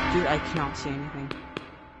 Dude, I cannot see anything.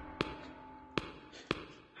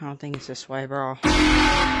 I don't think it's this way, bro.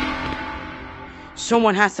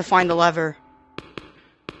 Someone has to find the lever.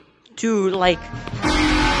 Dude, like...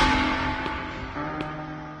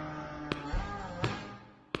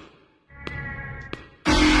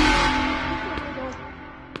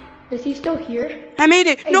 Is he still here? I made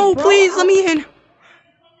it! Hey, no, bro, please, let me in!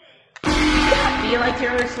 Do you like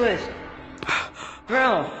Taylor Swift?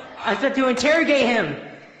 Bro, I said to interrogate him!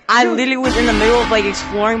 I literally was in the middle of, like,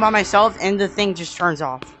 exploring by myself, and the thing just turns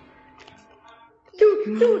off.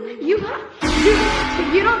 Dude, you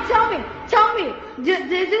don't tell me. Tell me.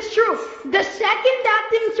 Is this true? The second that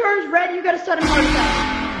thing turns red, you got a sudden heart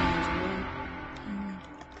attack.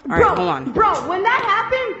 Alright, hold on. Bro, when that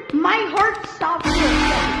happened, my heart stopped for a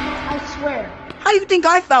second. I swear. How do you think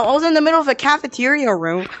I felt? I was in the middle of a cafeteria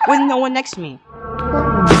room with no one next to me.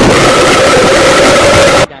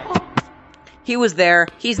 He was there.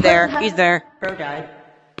 He's there. He's there. Bro died.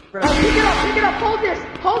 Bro. Pick it up. Hold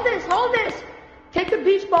this. Take the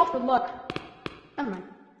beach ball for luck. Never mind.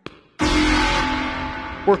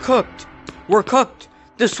 We're cooked.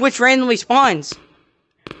 The switch randomly spawns.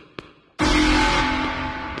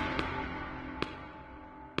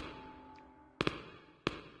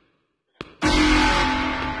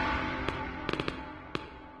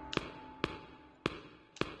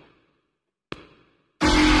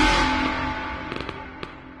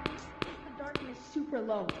 Super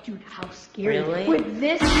low. Dude, how scary. Really? With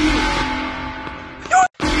this... Do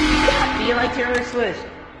you like Taylor Swift?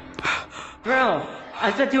 Bro,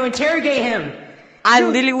 I said to interrogate him! I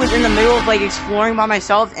literally was in the middle of, like, exploring by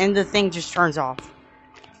myself, and the thing just turns off.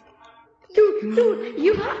 Dude,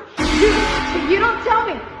 you don't tell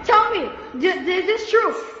me. Tell me, is this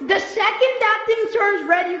true? The second that thing turns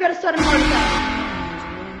red, you got a sudden heart attack.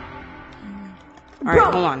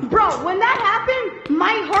 Alright, hold on. Bro, when that happened,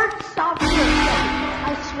 my heart stopped for a second.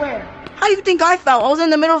 I swear. How do you think I felt? I was in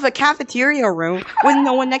the middle of a cafeteria room with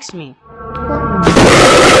no one next to me.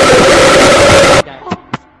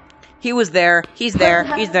 He was there. He's there.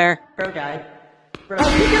 He's there. Bro died. Bro. Oh,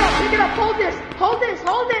 pick it up. Hold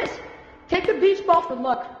this. Take the beach ball for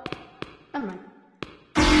luck. Never mind.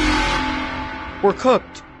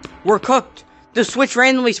 We're cooked. The switch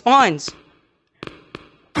randomly spawns.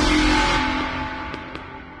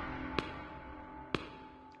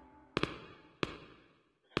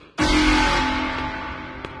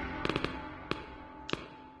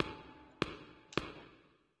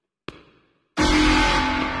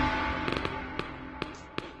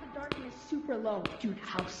 Super low. Dude,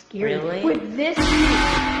 how scary. Really? With this. No,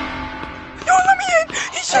 let me in!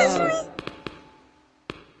 He's chasing me!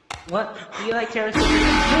 What? Do you like Taylor Swift?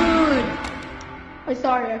 Dude! I'm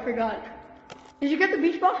sorry, I forgot. Did you get the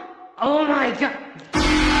beach ball? Oh my god!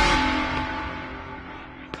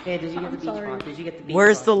 Hey, did you get the beach sorry. ball? Did you get the beach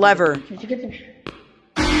Where's ball? the lever? Did you get the...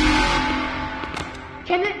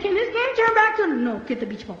 Can this game turn back to... No, get the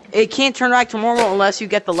beach ball. It can't turn back to normal unless you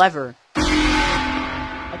get the lever.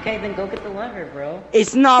 Okay, then go get the lever, bro.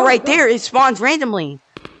 It's not right there. It spawns randomly.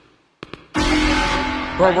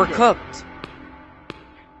 Bro, we're cooked.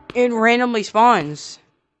 It randomly spawns.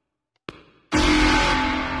 Do not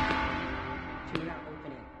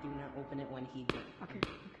open it. Do not open it when he does. Okay.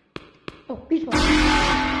 Oh, beach ball.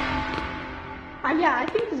 Yeah, I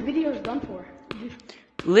think this video is done for.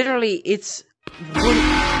 Literally, it's...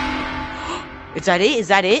 Is that it? Is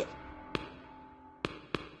that it?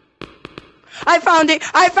 I found it!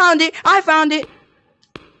 I found it! I found it!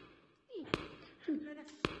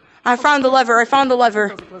 I found the lever! I found the lever!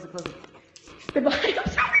 Close it. Goodbye.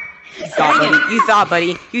 I'm sorry. You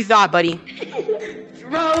thought, buddy.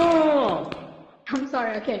 Bro! I'm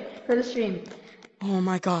sorry, okay. For the stream. Oh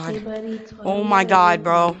my Hey, god. buddy, Oh my god,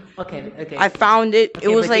 bro. Okay. I found it. Okay,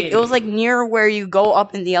 It was but like near where you go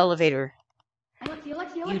up in the elevator. Alexi.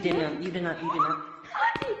 You did not.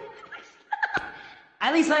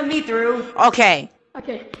 At least let me through. Okay.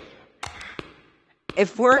 Okay.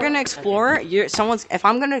 If we're gonna explore, if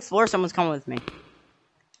I'm gonna explore, someone's coming with me.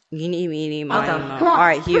 Meeny, I'll come. Come on.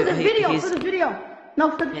 Alright, for the video. No,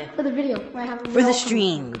 for the video. For the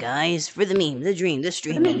stream, guys. For the meme, the dream, the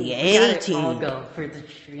stream, and the We gotta all 18. go for the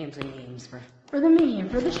streams and games, bro. For the meme,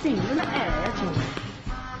 for the stream, for the that's all.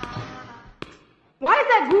 Why is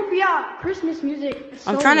that goofy Christmas music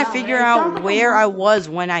so I'm trying to loud? figure It sounds out like where a- I was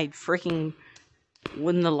when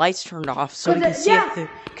the lights turned off, so we can see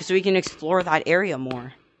because we can explore that area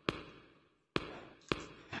more.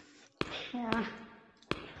 Yeah.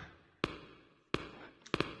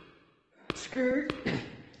 Skirt.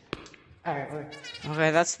 Alright,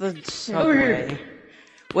 Okay, that's the subway.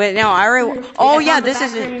 Wait, no, I already. Oh I yeah, found the this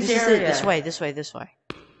is it. bathrooms This is it. area. This way.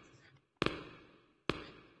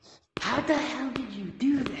 how the hell did you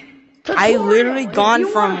do that? I Tutorial, literally if gone you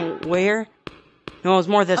from want. where? No, it was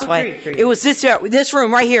more this way. three. It was this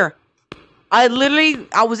room right here. I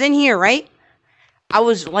was in here, right? I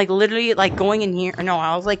was literally going in here. No,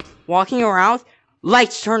 I was walking around.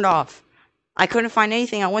 Lights turned off. I couldn't find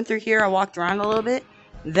anything. I went through here. I walked around a little bit.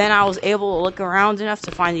 Then I was able to look around enough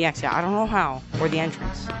to find the exit. I don't know how or the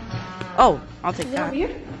entrance. Oh, I'll take Is it that. over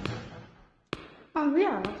here? Oh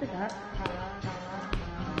yeah, I'll take that.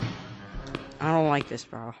 I don't like this,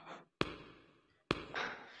 bro.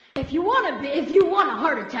 If you want a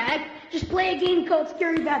heart attack, just play a game called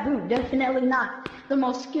Scary Baboon. Definitely not the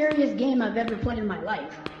most scariest game I've ever played in my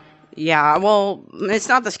life. Yeah, well, it's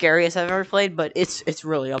not the scariest I've ever played, but it's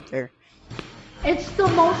really up there. It's the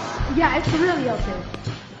most, yeah, it's really up there.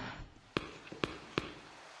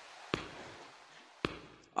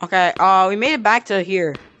 Okay, we made it back to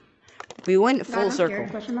here. We went full I'm circle. Scared,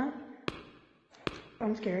 question mark?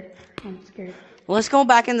 I'm scared. Let's go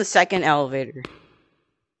back in the second elevator.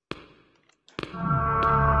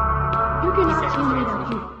 You cannot see me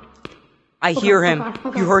though. I hear him.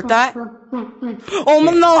 You heard that? Run. Oh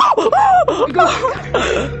no!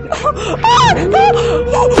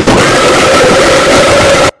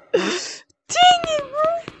 Dang it,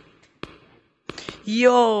 bro!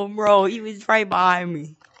 Yo, bro, he was right behind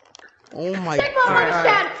me. Oh my Take my god. heart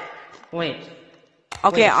attack. Wait.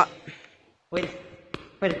 Okay,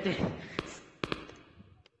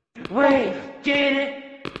 Wait, Janet!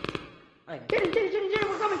 Jenny,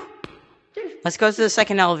 we're coming. Jenny. let's go to the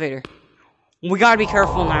second elevator. We gotta be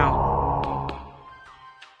careful now.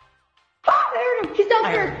 Ah, I heard him. He's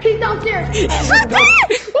downstairs. He's downstairs. He's right there!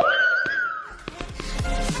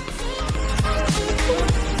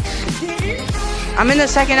 I'm in the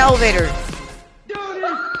second elevator.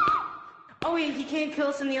 Oh wait, he can't kill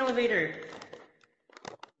us in the elevator.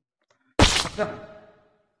 No.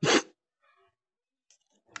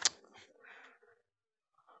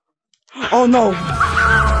 Oh no.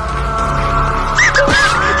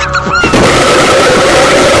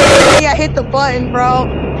 Yeah, hit the button, bro.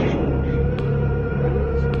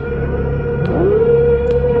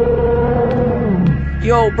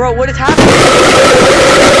 Yo, bro, what is happening?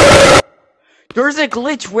 There's a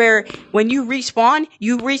glitch where when you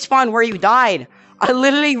respawn where you died. I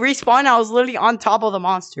literally respawned, I was literally on top of the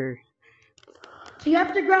monster. So you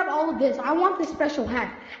have to grab all of this. I want this special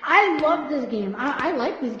hack. I love this game. I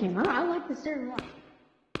like this game. I like this series a lot.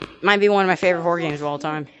 Might be one of my favorite horror games of all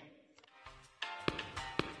time.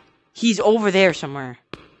 He's over there somewhere.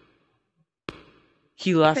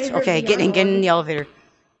 He left. Okay, get in the elevator.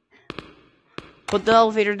 Put the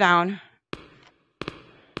elevator down.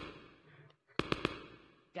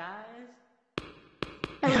 Guys.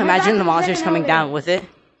 Imagine the monster's coming down with it.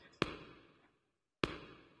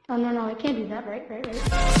 Oh, no, I can't do that. Right.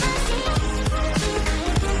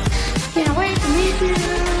 Can't wait to meet you.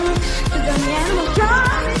 The animal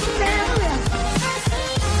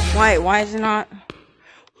Why is it not?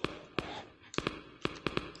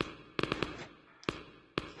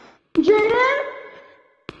 Jaden?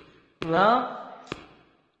 Hello?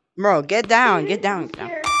 Bro, get down.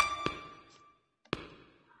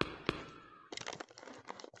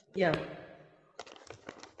 Yeah.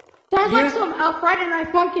 Sounds like some Friday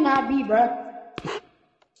Night Funkin' I be, bro.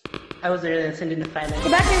 I was there listening to Friday Night.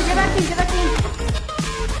 Get back in.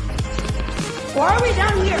 Why are we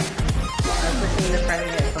down here? I was listening to Friday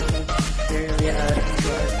Night Funkin' earlier, 2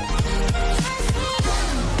 hours.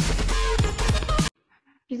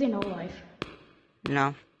 He's in no life.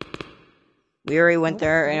 No. We already went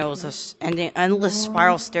there, and it was an endless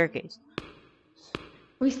spiral staircase.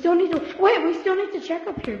 We still need to check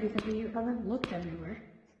up here because we haven't looked everywhere.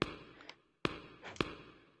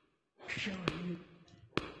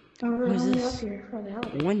 What is this? Up here for the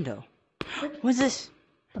elevator. Window. What's this?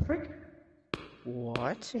 The frick?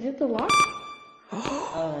 What? Is it the lock?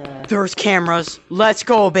 There's cameras. Let's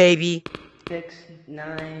go, baby. 6,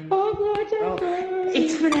 9. Oh,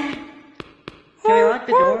 It's for that. Can we lock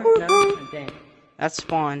the door? No? Okay. That's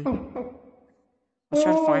Spawn. Let's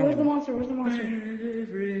try to find where's him. Where's the monster?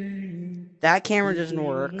 That camera doesn't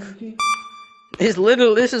work. This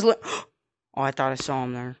is Oh, I thought I saw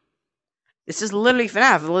him there. This is literally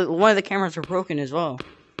FNAF. One of the cameras are broken as well.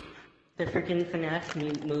 The freaking FNAF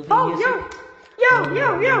movie. Oh, yo!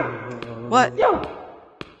 What? Yo!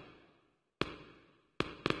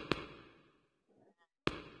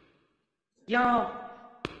 Yo!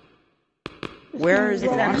 Where is the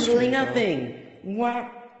It's monster? absolutely nothing.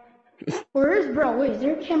 What? Where is bro? Wait, is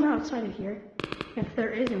there a camera outside of here? If there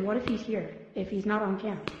isn't, what if he's here? If he's not on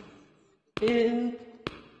cam?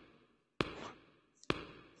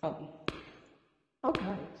 Oh. Oh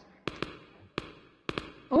god.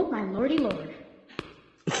 Oh my lordy lord.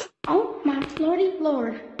 Oh my lordy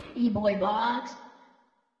lord. E-boy boxed.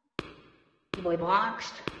 E-boy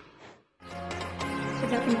boxed.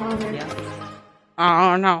 Sit up in the elevator. Yeah.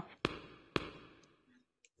 Oh no.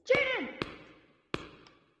 Jaden!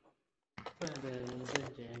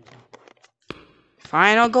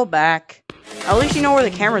 Fine, I'll go back. At least you know where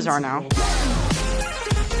the cameras are now.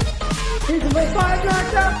 Here's the way five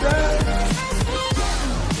knocked up, bro.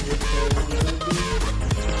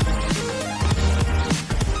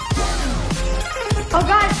 Oh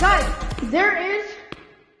guys, there is,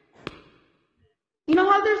 you know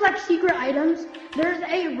how there's like secret items? There's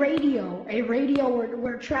a radio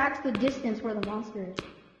where it tracks the distance where the monster is.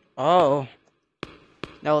 Oh.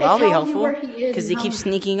 No, that'll be tells you helpful. where he is Because he and keeps how-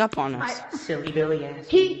 sneaking up on us. Silly Billy ass.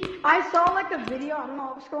 I saw like a video, I don't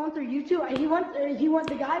know, I was scrolling through YouTube, and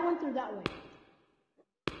the guy went through that way.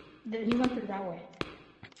 He went through that way.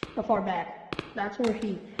 The far back. That's where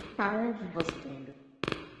he,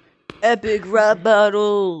 Epic rap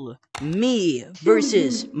battle. Me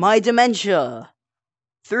versus my dementia.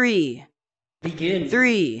 3. Begin.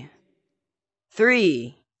 3.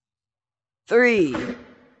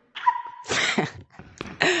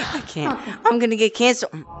 I can't. I'm gonna get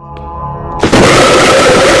canceled.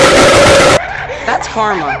 That's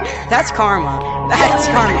karma.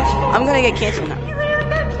 I'm gonna get canceled now.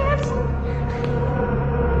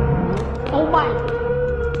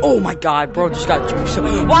 Oh my god, bro just got juiced.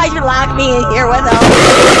 Why'd you lock me in here with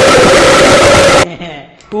him?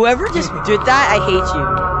 Whoever just did that, I hate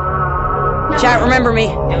you. Chat, remember me.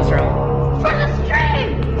 It was wrong. For the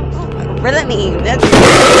stream! Riddle me. That's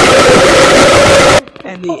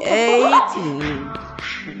and the 18.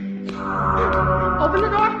 Open the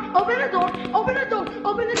door. Open the door. Open the door.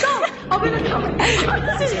 Open the door. Open the door.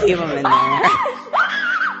 Just keep him in there.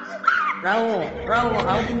 Raul,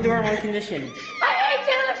 I'll open the door on one condition. I hate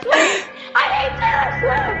Taylor Swift. I hate Taylor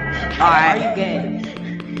Swift. Alright. Are you gay?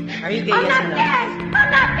 Are you gay? I'm Yes or not no? gay. I'm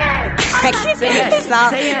not gay. Say yes. It's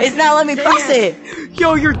not. Say yes. It's not. Let me Say press yes. it.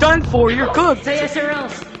 Yo, you're done for. You're cooked. Say yes or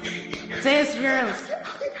else. Say yes or else.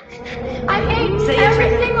 I hate Say yes every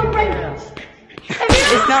or single else. thing.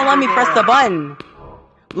 It's not letting me press the button.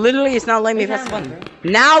 Literally, it's not letting me press the button.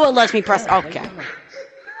 Now it lets me press. Okay.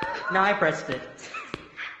 Now I pressed it.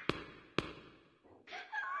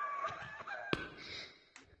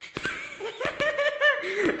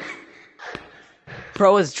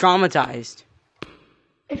 Bro is traumatized.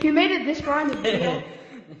 If you made it this far in the video,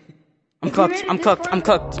 I'm cooked. I'm cooked. I'm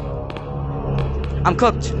cooked. I'm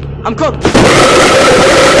cooked. I'm cooked.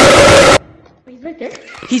 he's right there.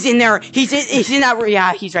 He's in there. He's in that.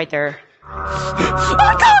 Yeah, he's right there.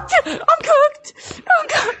 I'm cooked. I'm cooked. I'm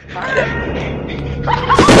cooked.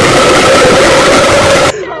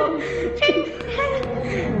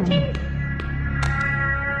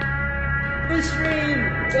 The stream.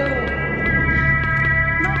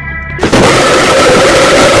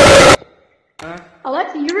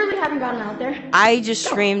 Alexa, you really haven't gotten out there. I just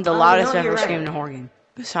streamed the loudest no, I've ever you're right. streamed in a horror game.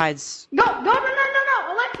 Besides, Go, no.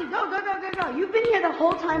 Alexi, go. You've been here the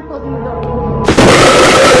whole time closing the door.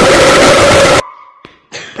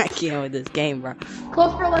 I can't with this game, bro.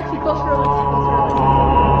 Close for Alexi.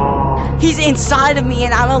 He's inside of me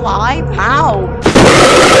and I'm alive? How?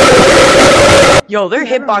 Yo, their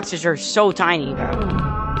hitboxes are so tiny, bro.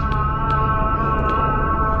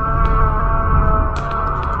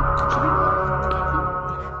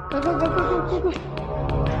 Go.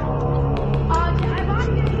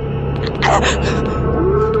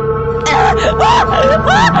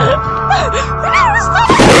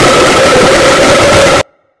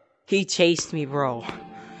 He chased me, bro.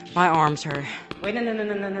 My arms hurt. Wait, no.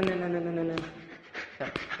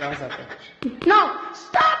 That was up there. No,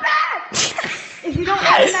 stop it! If you don't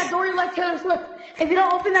open that door, you're like Taylor Swift. If you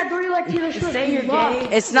don't open that door, you're like Taylor Swift. Say you're gay.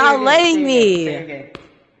 It's Say not you're gay. letting Say me. you're gay.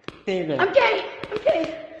 Say you're gay. I'm gay.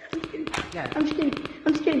 Yeah. I'm just kidding.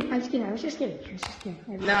 I was just kidding.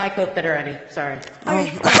 No, I clipped it already. Sorry.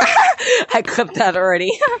 Oh. I clipped that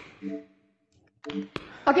already.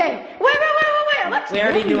 Okay. Wait. Alexa, We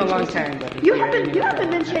already knew a long time, buddy. You haven't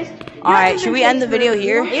been chased. Alright, should we end the video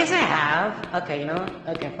here? Yes, I have. Okay, you know what?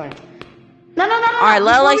 Okay, fine. No. Alright,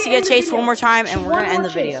 let Before Alexi we get end the chased video, one more time and we're one gonna end more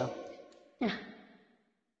the chase. video. Yeah.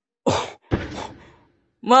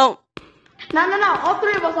 Well, No. All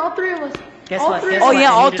three of us. Guess All what? three Guess of Oh, us. what? yeah,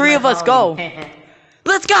 I all muted three my of us phone.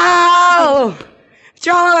 let's go!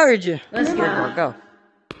 Charge! Let's Where'd the go. bird go?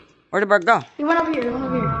 Where'd the bird go? He went over here. There he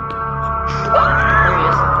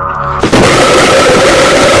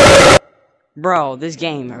is. Bro, this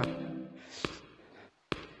game, bro.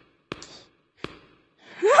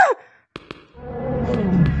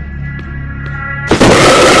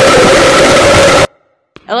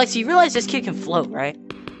 Alexa, you realize this kid can float, right?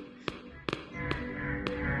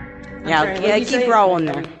 Yeah, sorry, yeah, what'd you keep say? rolling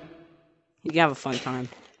there. You can have a fun time.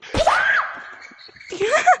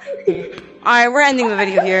 Alright, we're ending the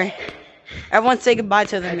video here. Everyone say goodbye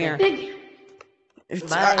to the mirror. Big.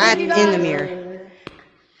 At in the mirror.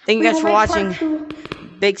 Thank you guys for watching.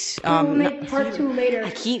 Big, We'll make part 2 later.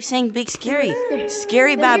 I keep saying Big Scary.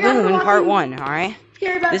 Scary Baboon Part 1, alright?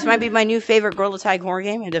 This might be my new favorite Gorilla Tag horror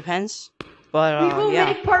game, it depends. But, We will yeah.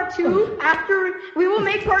 make part 2 after we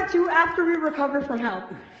recover from hell.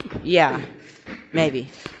 Yeah. Maybe.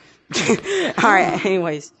 Alright,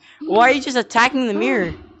 anyways. Why are you just attacking the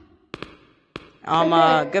mirror?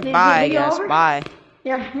 Goodbye, I guess. Bye.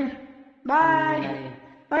 Yeah. Bye.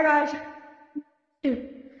 Bye, guys.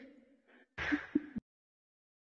 Dude.